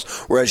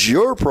themselves. Whereas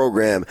your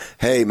program,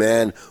 hey,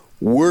 man,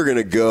 we're going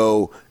to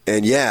go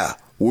and,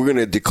 we're going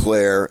to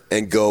declare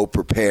and go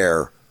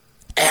prepare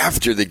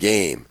after the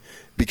game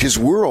because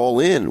we're all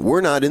in.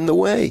 We're not in the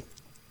way.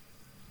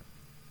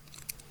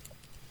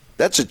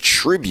 That's a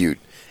tribute,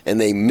 and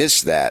they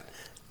miss that.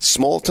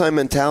 Small-time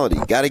mentality.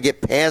 Got to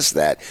get past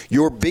that.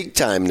 You're big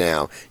time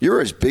now. You're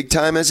as big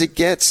time as it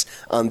gets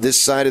on this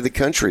side of the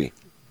country.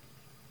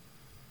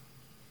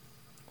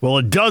 Well,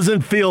 it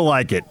doesn't feel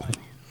like it.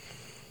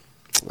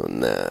 Oh,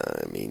 nah,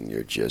 I mean,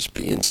 you're just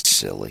being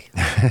silly.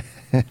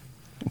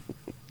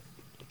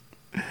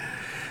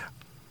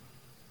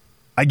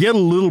 I get a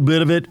little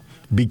bit of it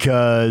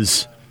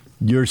because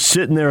you're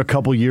sitting there a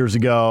couple years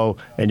ago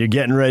and you're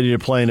getting ready to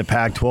play in a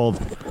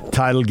Pac-12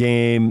 title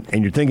game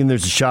and you're thinking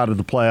there's a shot at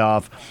the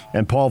playoff,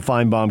 and Paul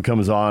Feinbaum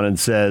comes on and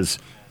says,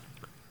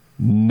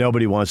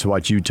 nobody wants to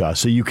watch Utah.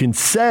 So you can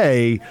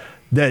say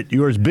that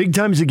you're as big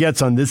time as it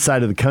gets on this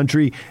side of the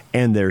country,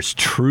 and there's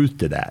truth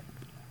to that.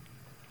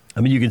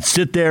 I mean, you can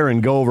sit there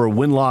and go over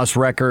win-loss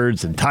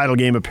records and title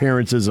game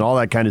appearances and all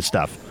that kind of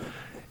stuff.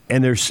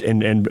 And there's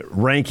and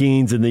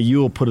rankings, and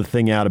you'll put a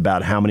thing out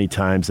about how many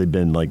times they've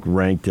been like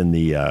ranked in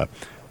the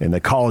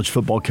college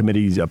football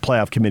committees,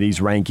 playoff committees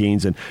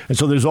rankings, and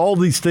so there's all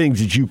these things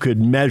that you could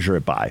measure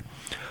it by.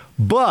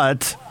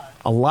 But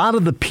a lot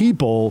of the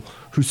people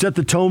who set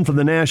the tone for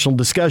the national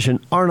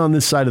discussion aren't on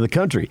this side of the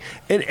country,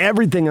 and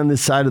everything on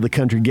this side of the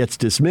country gets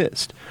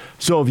dismissed.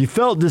 So if you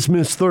felt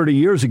dismissed 30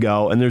 years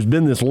ago, and there's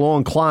been this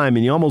long climb,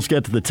 and you almost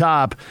get to the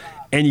top,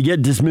 and you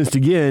get dismissed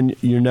again,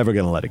 you're never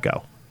going to let it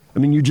go. I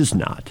mean, you're just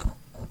not.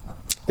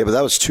 Yeah, but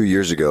that was 2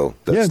 years ago.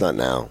 That's not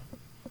now.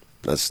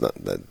 That's not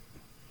that.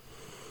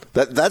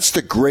 That's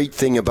the great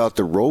thing about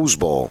the Rose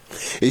Bowl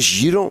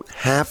is you don't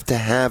have to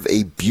have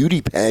a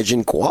beauty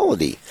pageant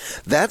quality.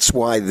 That's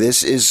why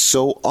this is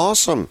so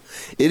awesome.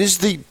 It is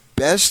the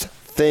best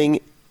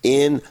thing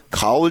in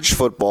college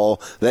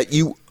football that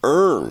you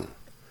earn.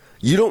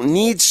 You don't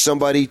need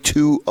somebody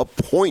to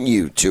appoint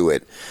you to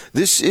it.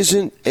 This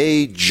isn't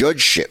a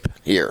judgeship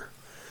here.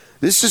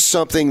 This is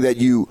something that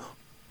you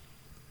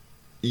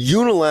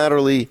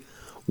unilaterally,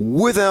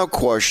 without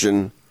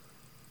question,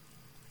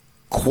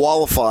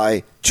 qualify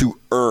to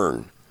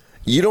earn.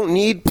 You don't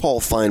need Paul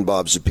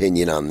Feinbaum's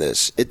opinion on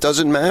this. It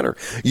doesn't matter.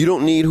 You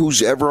don't need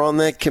who's ever on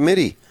that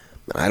committee.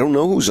 I don't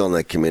know who's on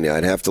that committee.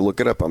 I'd have to look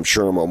it up. I'm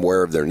sure I'm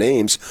aware of their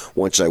names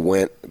once I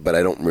went, but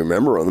I don't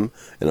remember them.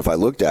 And if I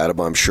looked at them,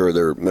 I'm sure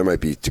there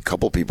might be a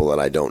couple people that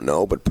I don't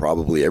know, but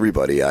probably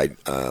everybody.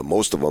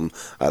 Most of them,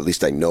 at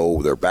least I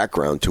know their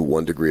background to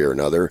one degree or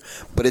another.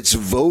 But it's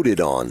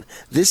voted on.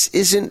 This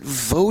isn't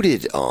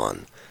voted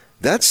on.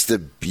 That's the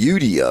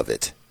beauty of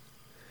it.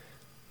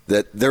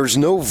 That there's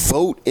no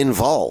vote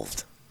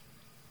involved.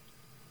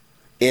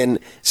 And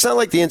it's not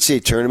like the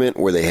NCAA tournament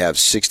where they have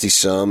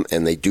 60-some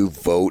and they do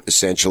vote,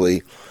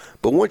 essentially.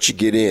 But once you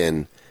get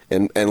in,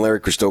 and Larry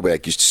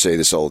Kristobak used to say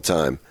this all the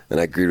time, and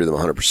I agree with him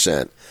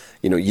 100%,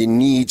 you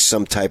need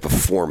some type of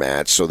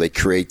format, so they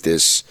create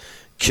this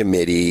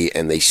committee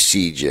and they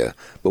seed you.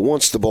 But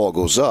once the ball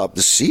goes up,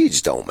 the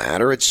seeds don't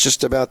matter. It's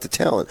just about the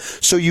talent.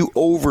 So you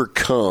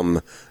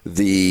overcome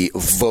the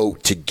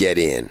vote to get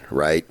in,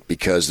 right?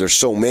 Because there's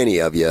so many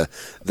of you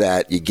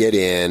that you get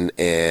in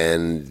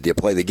and you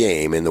play the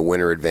game and the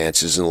winner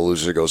advances and the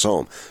loser goes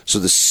home. So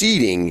the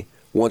seeding,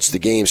 once the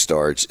game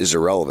starts, is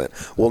irrelevant.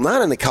 Well,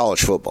 not in the college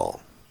football.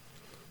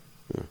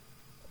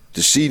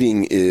 The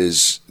seeding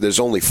is, there's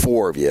only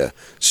 4 of you,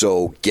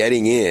 so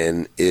getting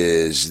in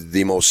is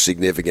the most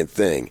significant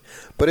thing.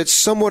 But it's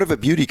somewhat of a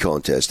beauty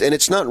contest, and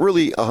it's not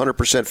really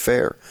 100%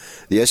 fair.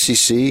 The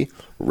SEC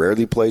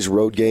rarely plays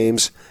road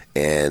games,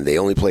 and they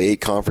only play 8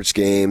 conference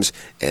games,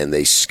 and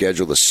they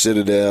schedule the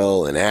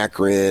Citadel and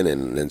Akron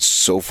and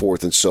so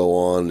forth and so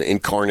on,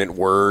 Incarnate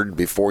Word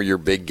before your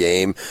big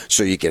game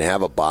so you can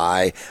have a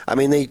bye. I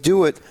mean, they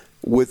do it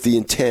with the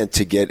intent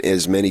to get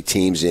as many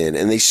teams in,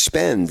 and they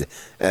spend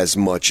as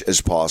much as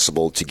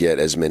possible to get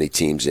as many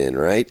teams in,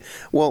 right?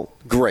 Well,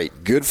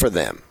 great. Good for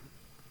them.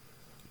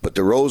 But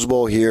the Rose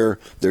Bowl here,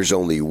 there's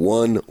only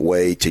one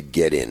way to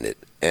get in it,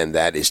 and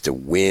that is to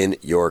win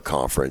your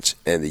conference,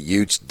 and the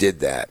Utes did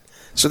that.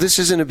 So this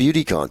isn't a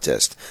beauty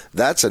contest.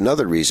 That's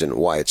another reason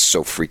why it's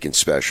so freaking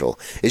special,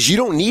 is you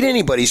don't need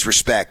anybody's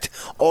respect.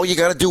 All you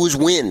got to do is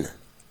win.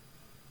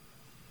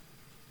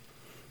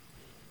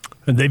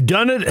 And they've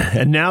done it,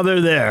 and now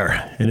they're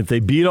there. And if they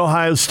beat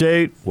Ohio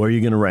State, where are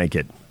you going to rank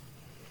it?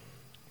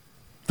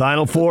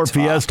 Final Four,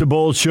 Fiesta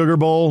Bowl, Sugar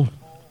Bowl?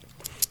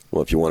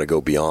 Well, if you want to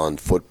go beyond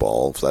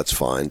football, that's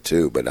fine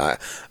too. But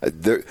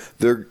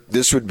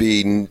this would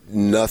be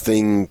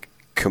nothing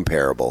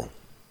comparable.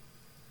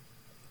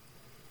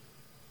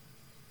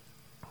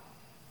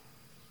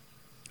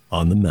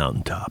 On the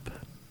mountaintop.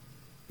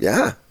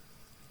 Yeah.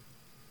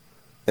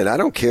 And I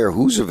don't care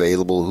who's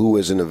available, who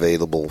isn't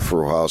available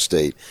for Ohio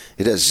State.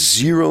 It has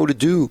zero to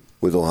do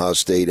with Ohio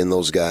State and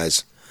those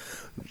guys.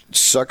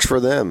 Sucks for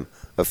them.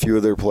 A few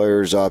of their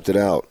players opted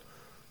out.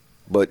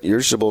 But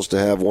you're supposed to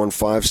have one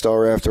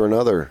 5-star after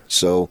another.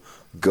 So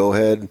go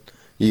ahead.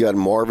 You got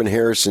Marvin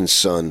Harrison's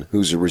son,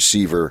 who's a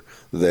receiver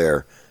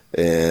there.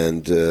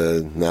 And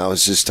now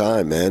is his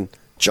time, man.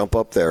 Jump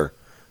up there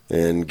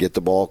and get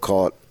the ball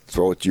caught.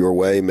 Throw it your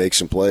way, make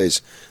some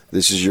plays.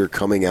 This is your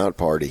coming out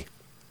party.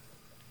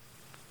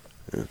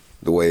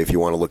 The way, if you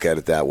want to look at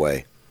it that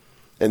way.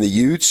 And the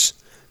Utes,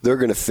 they're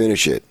going to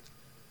finish it.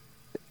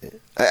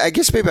 I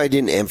guess maybe I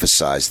didn't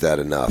emphasize that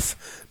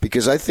enough,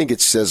 because I think it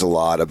says a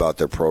lot about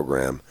their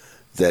program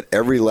that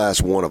every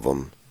last one of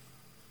them,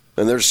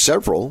 and there's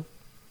several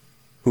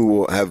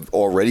who have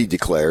already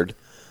declared,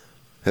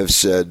 have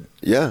said,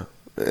 yeah,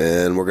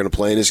 and we're going to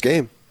play in this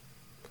game.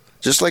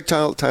 Just like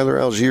Tyler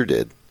Algier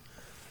did.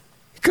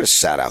 Could have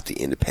sat out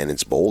the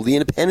Independence Bowl. The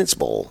Independence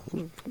Bowl.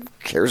 Who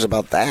cares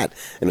about that?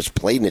 And it was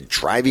played in a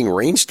driving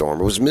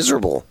rainstorm. It was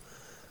miserable.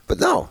 But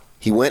no,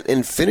 he went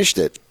and finished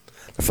it.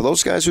 And for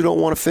those guys who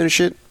don't want to finish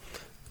it,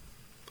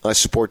 I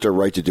support their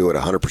right to do it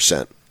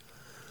 100%.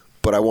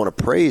 But I want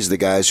to praise the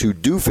guys who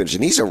do finish it.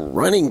 And he's a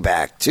running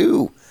back,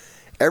 too.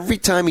 Every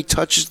time he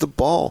touches the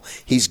ball,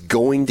 he's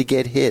going to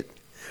get hit.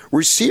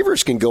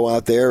 Receivers can go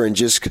out there and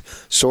just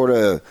sort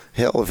of,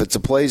 hell, if it's a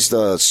place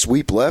to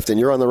sweep left and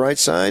you're on the right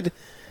side,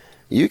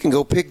 you can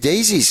go pick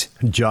daisies.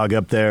 Jog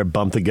up there,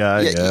 bump the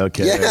guy. Yeah,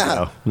 okay,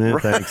 yeah, there you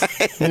go. Right.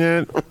 Thanks.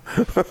 Yeah.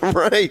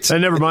 Right.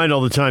 And never mind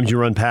all the times you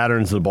run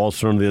patterns and the ball's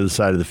thrown to the other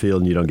side of the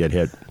field and you don't get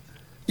hit.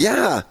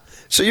 Yeah.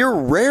 So you're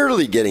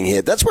rarely getting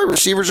hit. That's why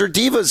receivers are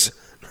divas,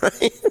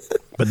 right?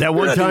 But that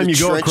one time you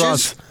go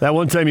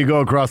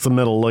across the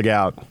middle, look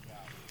out.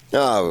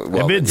 Oh,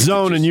 well, if it's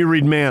zone and you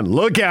read man,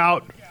 look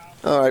out.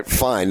 All right,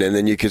 fine. And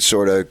then you could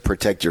sort of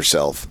protect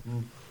yourself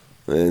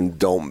and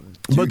don't.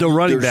 But the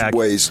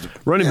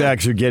running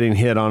backs are getting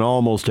hit on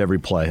almost every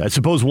play. I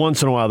suppose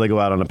once in a while they go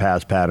out on a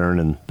pass pattern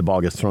and the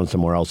ball gets thrown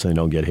somewhere else and they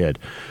don't get hit.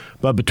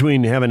 But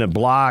between having a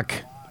block,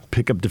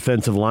 pick up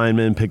defensive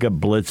linemen, pick up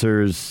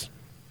blitzers,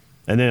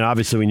 and then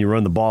obviously when you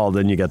run the ball,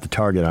 then you got the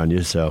target on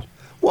you. So,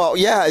 well,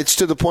 yeah, it's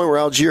to the point where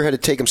Algier had to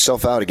take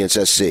himself out against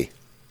SC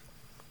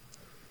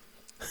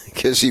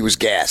because he was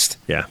gassed.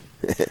 Yeah.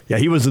 Yeah,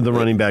 he wasn't the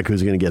running back who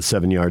was going to get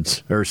 7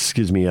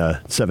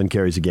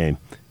 carries a game.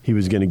 He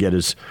was going to get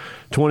his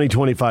 20,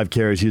 25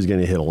 carries. He was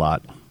going to hit a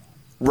lot.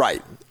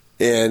 Right.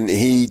 And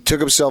he took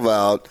himself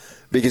out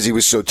because he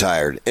was so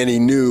tired. And he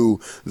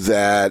knew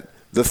that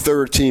the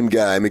third-team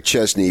guy,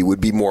 McChesney,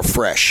 would be more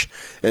fresh,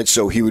 and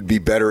so he would be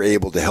better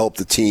able to help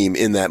the team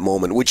in that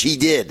moment, which he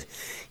did.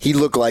 He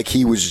looked like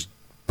he was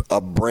a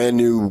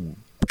brand-new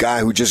guy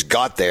who just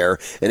got there,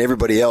 and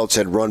everybody else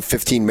had run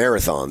 15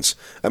 marathons.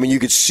 I mean, you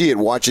could see it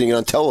watching it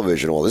on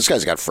television. Well, this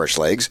guy's got fresh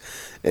legs,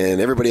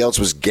 and everybody else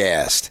was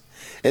gassed.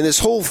 And this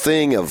whole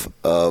thing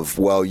of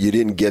well, you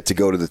didn't get to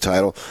go to the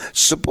title.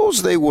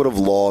 Suppose they would have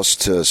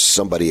lost to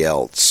somebody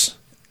else,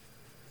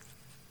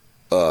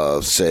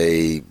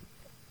 say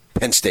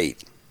Penn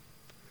State.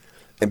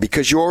 And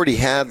because you already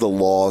had the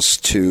loss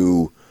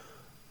to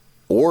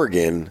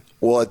Oregon,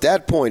 well, at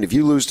that point, if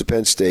you lose to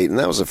Penn State, and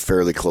that was a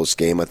fairly close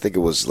game, I think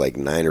it was like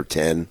 9 or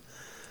 10,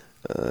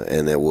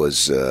 and it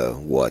was,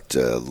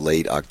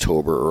 late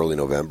October, early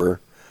November.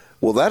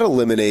 Well, that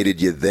eliminated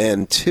you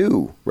then,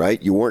 too,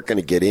 right? You weren't going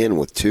to get in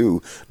with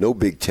 2. No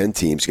Big Ten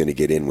team's going to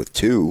get in with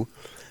 2.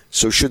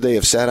 So should they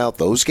have sat out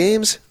those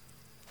games?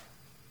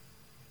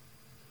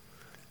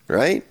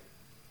 Right?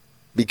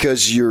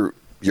 Because you're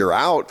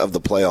out of the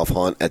playoff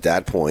hunt at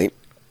that point.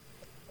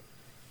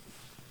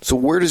 So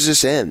where does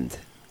this end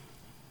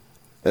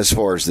as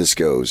far as this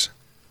goes?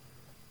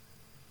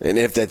 And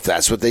if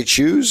that's what they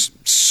choose,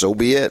 so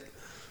be it.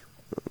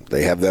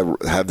 They have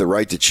the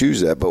right to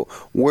choose that. But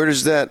where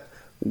does that...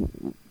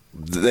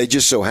 They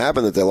just so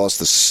happen that they lost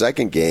the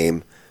second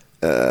game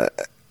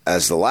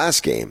as the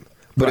last game.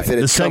 But right. if it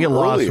had the second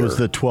loss earlier, was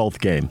the 12th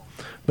game.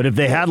 But if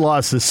they had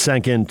lost the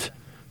second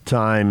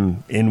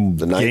time in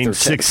the game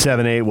 6,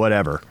 7, 8,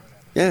 whatever.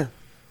 Yeah.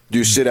 Do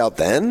you sit out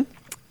then?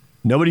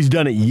 Nobody's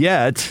done it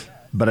yet,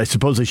 but I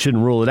suppose they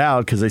shouldn't rule it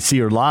out because they see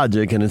your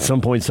logic, and at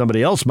some point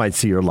somebody else might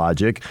see your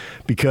logic,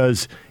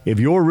 because if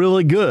you're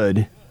really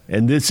good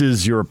and this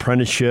is your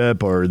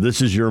apprenticeship or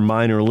this is your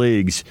minor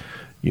leagues,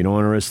 you don't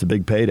want to risk the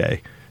big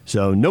payday.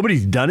 So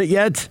nobody's done it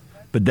yet,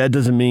 but that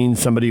doesn't mean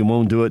somebody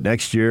won't do it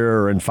next year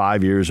or in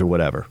 5 years or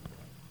whatever.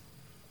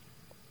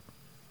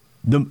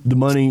 The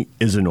money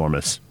is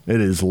enormous.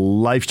 It is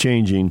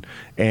life-changing,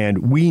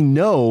 and we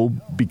know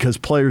because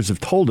players have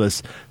told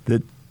us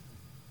that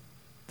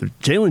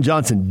Jalen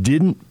Johnson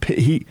didn't –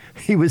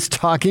 he was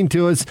talking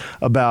to us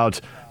about,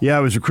 I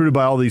was recruited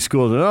by all these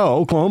schools. And,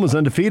 Oklahoma's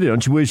undefeated.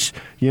 Don't you wish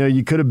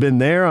you could have been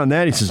there on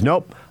that? He says,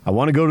 nope, I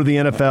want to go to the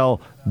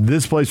NFL.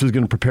 This place was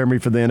going to prepare me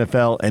for the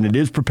NFL, and it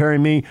is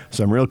preparing me,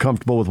 so I'm real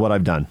comfortable with what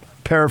I've done.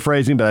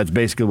 Paraphrasing, but that's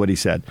basically what he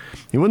said.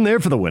 He wasn't there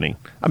for the winning.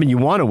 I mean, you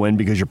want to win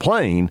because you're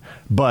playing,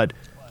 but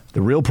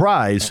the real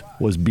prize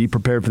was be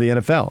prepared for the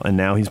NFL, and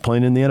now he's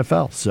playing in the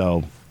NFL.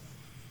 So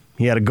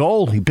he had a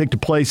goal. He picked a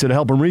place that'll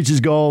help him reach his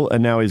goal,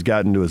 and now he's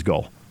gotten to his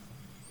goal.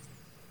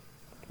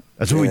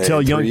 That's what we tell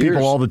young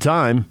people all the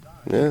time.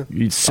 Yeah.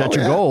 You set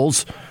your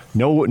goals,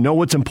 know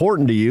what's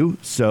important to you,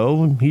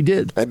 so he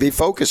did. And be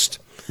focused.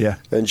 Yeah.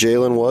 And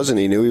Jalen was, and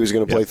he knew he was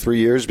going to play 3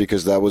 years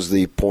because that was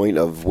the point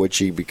of which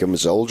he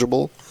becomes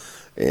eligible.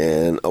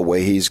 And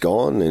away he's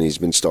gone, and he's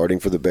been starting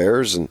for the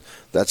Bears, and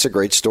that's a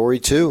great story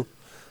too.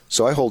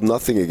 So I hold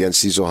nothing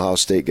against these Ohio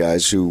State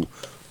guys who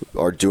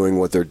are doing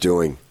what they're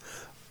doing.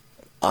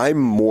 I'm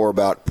more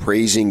about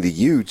praising the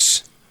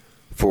Utes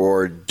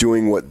for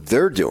doing what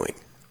they're doing,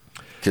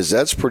 because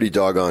that's pretty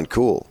doggone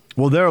cool.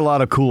 Well, there are a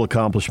lot of cool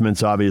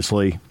accomplishments,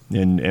 obviously,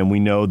 and we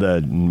know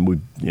that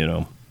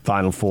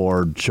Final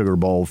Four, Sugar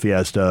Bowl,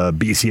 Fiesta,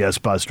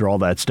 BCS Buster, all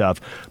that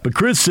stuff. But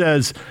Chris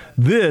says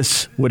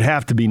this would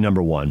have to be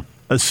number one,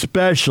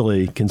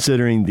 especially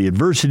considering the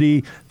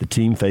adversity the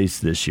team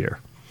faced this year.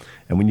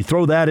 And when you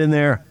throw that in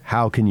there,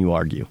 how can you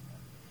argue?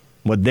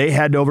 What they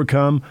had to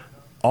overcome,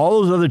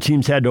 all those other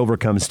teams had to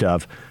overcome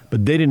stuff,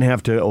 but they didn't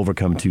have to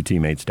overcome 2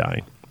 teammates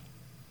dying.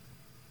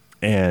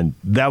 And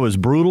that was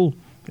brutal,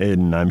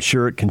 and I'm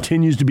sure it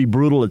continues to be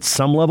brutal at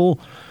some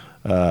level.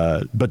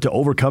 But to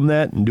overcome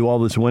that and do all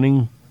this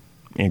winning,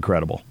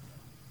 incredible.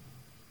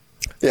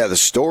 Yeah, the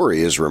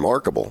story is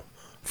remarkable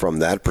from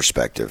that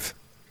perspective.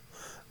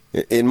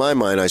 In my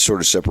mind, I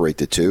sort of separate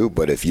the two,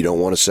 but if you don't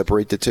want to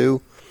separate the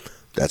two,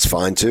 that's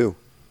fine too.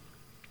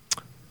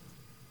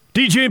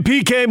 DJ and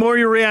PK, more of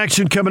your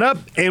reaction coming up.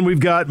 And we've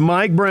got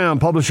Mike Brown,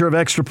 publisher of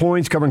Extra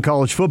Points, covering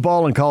college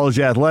football and college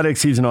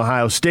athletics. He's an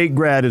Ohio State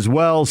grad as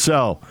well,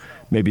 so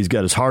maybe he's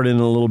got his heart in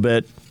a little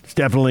bit. He's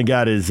definitely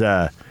got his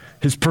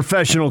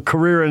professional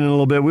career in a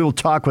little bit. We will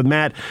talk with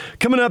Matt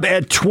coming up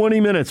at 20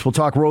 minutes. We'll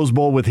talk Rose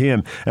Bowl with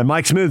him. And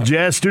Mike Smith,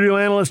 Jazz studio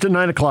analyst at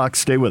 9 o'clock.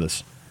 Stay with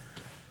us.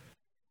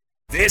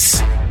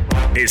 This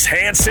is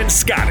Hanson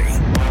Scotty.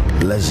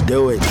 Let's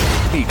do it.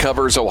 He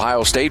covers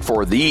Ohio State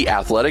for The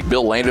Athletic.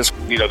 Bill Landis.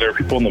 There are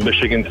people on the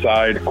Michigan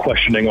side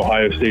questioning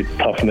Ohio State's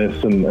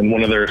toughness, and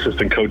one of their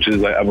assistant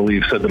coaches, I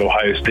believe, said that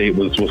Ohio State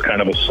was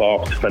kind of a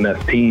soft,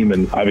 finesse team,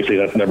 and obviously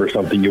that's never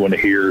something you want to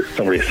hear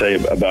somebody say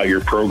about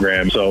your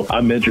program. So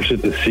I'm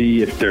interested to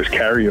see if there's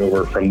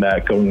carryover from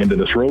that going into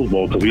this Rose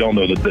Bowl, because we all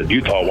know that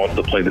Utah wants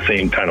to play the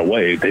same kind of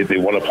way. They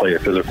want to play a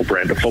physical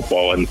brand of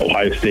football, and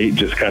Ohio State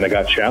just kind of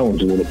got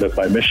challenged a little bit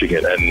by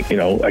Michigan. And,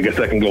 I guess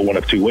that can go one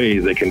of two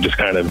ways. they can just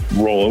kind of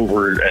roll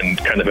over and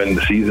kind of end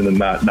the season and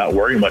not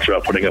worry much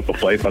about putting up a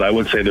fight. But I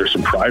would say there's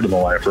some pride in the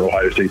line for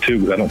Ohio State too,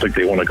 because I don't think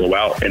they want to go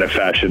out in a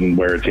fashion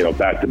where it's,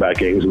 back-to-back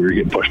games where you're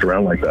getting pushed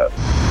around like that.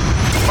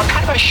 What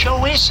kind of a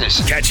show is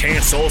this? Catch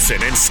Hans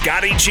Olsen and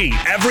Scotty G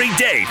every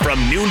day from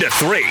noon to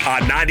 3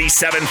 on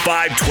 97.5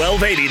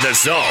 1280 The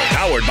Zone,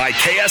 powered by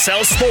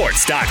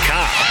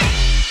KSLSports.com.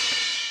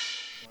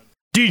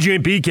 DJ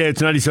and PK,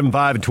 it's 97.5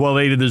 and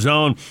 1280 The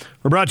Zone.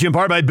 We're brought to you in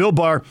part by Built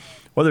Bar.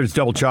 Whether it's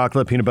double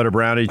chocolate, peanut butter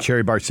brownie,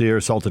 cherry barcia,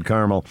 or salted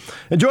caramel,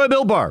 enjoy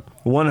Built Bar.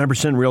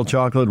 100% real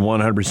chocolate,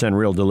 100%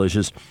 real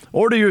delicious.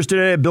 Order yours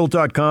today at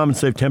Built.com and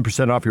save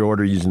 10% off your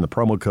order using the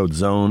promo code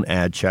ZONE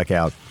at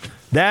checkout.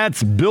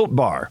 That's Built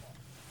Bar.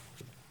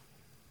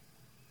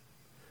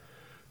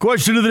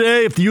 Question of the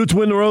day, if the Utes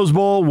win the Rose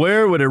Bowl,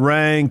 where would it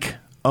rank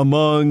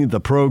among the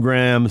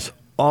program's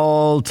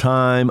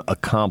all-time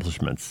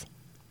accomplishments?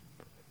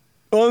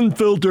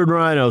 Unfiltered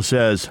Rhino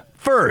says,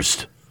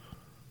 first,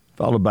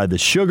 followed by the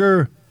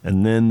Sugar,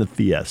 and then the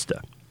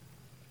Fiesta.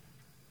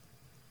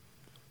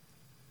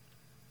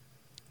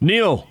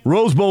 Neil,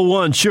 Rose Bowl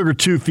 1, Sugar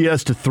 2,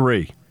 Fiesta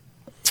 3.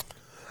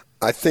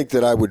 I think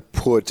that I would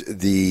put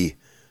the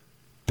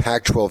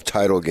Pac-12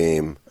 title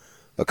game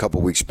a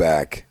couple weeks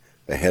back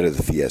ahead of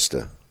the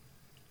Fiesta.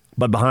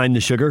 But behind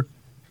the Sugar?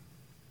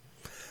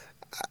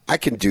 I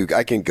can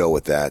go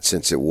with that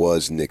since it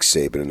was Nick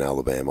Saban in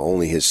Alabama,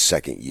 only his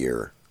second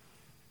year.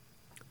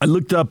 I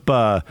looked up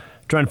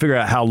trying to figure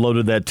out how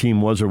loaded that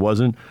team was or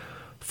wasn't.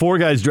 4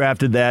 guys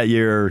drafted that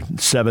year,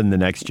 7 the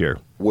next year.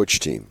 Which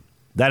team?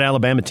 That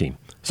Alabama team.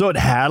 So it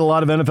had a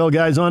lot of NFL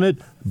guys on it,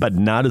 but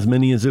not as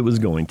many as it was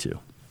going to.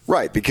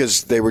 Right,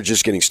 because they were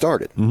just getting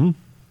started. Mm-hmm.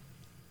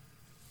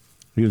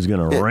 He was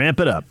going to ramp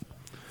it up.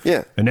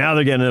 Yeah. And now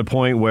they're getting to a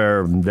point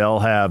where they'll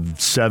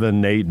have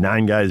 7, 8,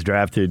 9 guys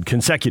drafted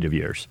consecutive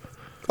years.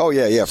 Oh,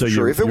 yeah, so for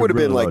sure. If it would have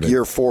been loaded. like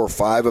year 4 or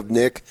 5 of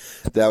Nick,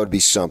 that would be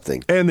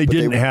something. And they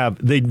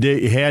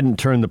they hadn't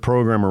turned the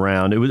program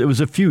around. It was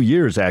a few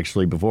years,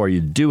 actually, before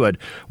you'd do it,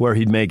 where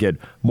he'd make it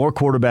more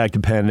quarterback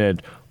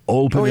dependent,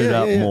 open it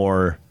up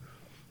more.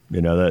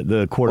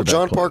 The quarterback.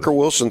 Well, John Parker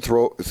Wilson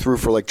threw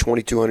for like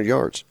 2,200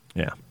 yards.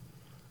 Yeah.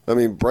 I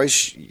mean,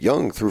 Bryce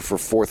Young threw for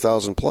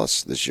 4,000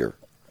 plus this year.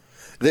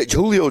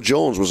 Julio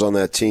Jones was on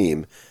that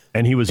team.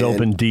 And he was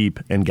open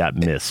deep and got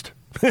missed.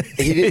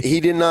 He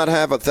did not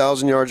have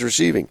 1,000 yards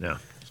receiving. No.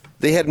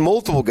 They had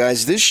multiple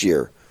guys this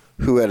year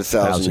who had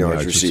 1,000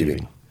 yards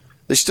receiving.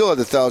 They still had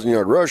the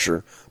 1,000-yard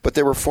rusher, but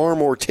they were far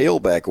more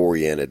tailback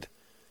oriented.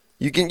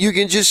 You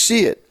can just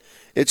see it.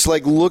 It's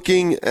like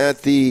looking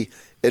at the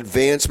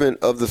advancement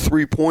of the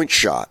 3-point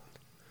shot.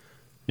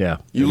 Yeah.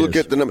 You look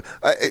at the number.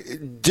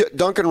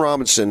 Duncan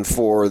Robinson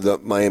for the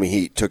Miami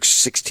Heat took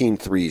 16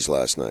 threes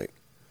last night.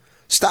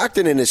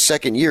 Stockton in his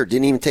second year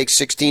didn't even take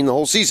 16 the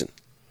whole season.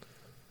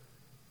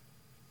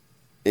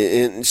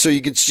 And so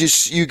you can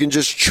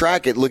just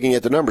track it looking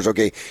at the numbers.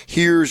 Okay,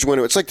 here's when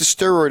it's like the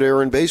steroid era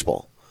in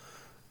baseball.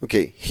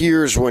 Okay,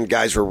 here's when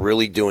guys were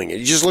really doing it.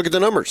 You just look at the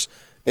numbers,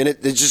 and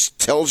it just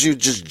tells you,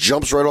 just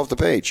jumps right off the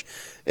page.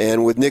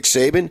 And with Nick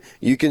Saban,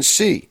 you can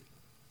see.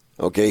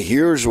 Okay,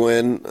 here's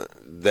when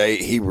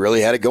he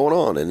really had it going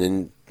on,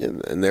 and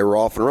they were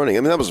off and running. I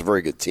mean, that was a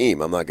very good team.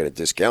 I'm not going to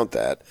discount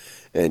that.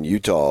 And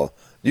Utah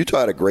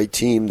had a great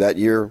team that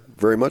year,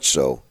 very much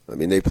so. I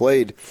mean, they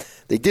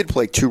did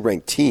play 2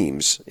 ranked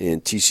teams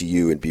in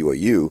TCU and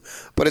BYU,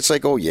 but it's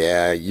like, oh,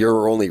 yeah,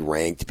 you're only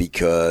ranked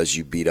because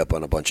you beat up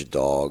on a bunch of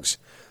dogs.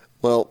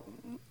 Well,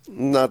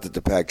 not that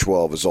the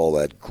Pac-12 is all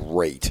that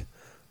great,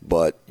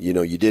 but,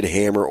 you did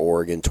hammer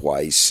Oregon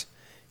twice,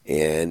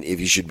 and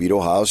if you should beat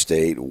Ohio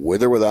State,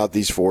 with or without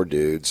these 4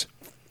 dudes,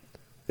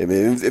 I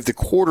mean, if the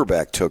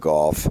quarterback took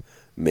off,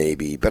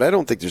 maybe, but I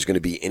don't think there's going to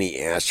be any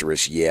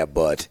asterisk. Yeah,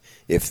 but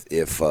if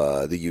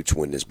the Utes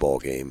win this ball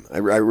game, I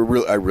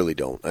really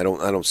don't. I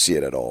don't see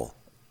it at all.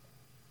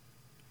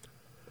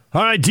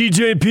 All right,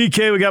 DJ and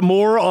PK, we got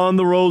more on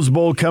the Rose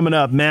Bowl coming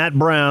up. Matt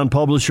Brown,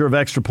 publisher of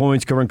Extra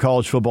Points, covering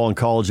college football and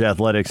college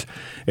athletics,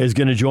 is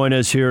going to join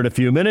us here in a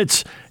few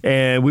minutes,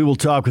 and we will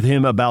talk with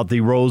him about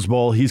the Rose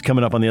Bowl. He's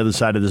coming up on the other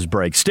side of this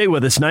break. Stay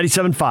with us,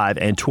 97.5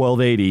 and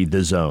 1280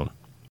 The Zone.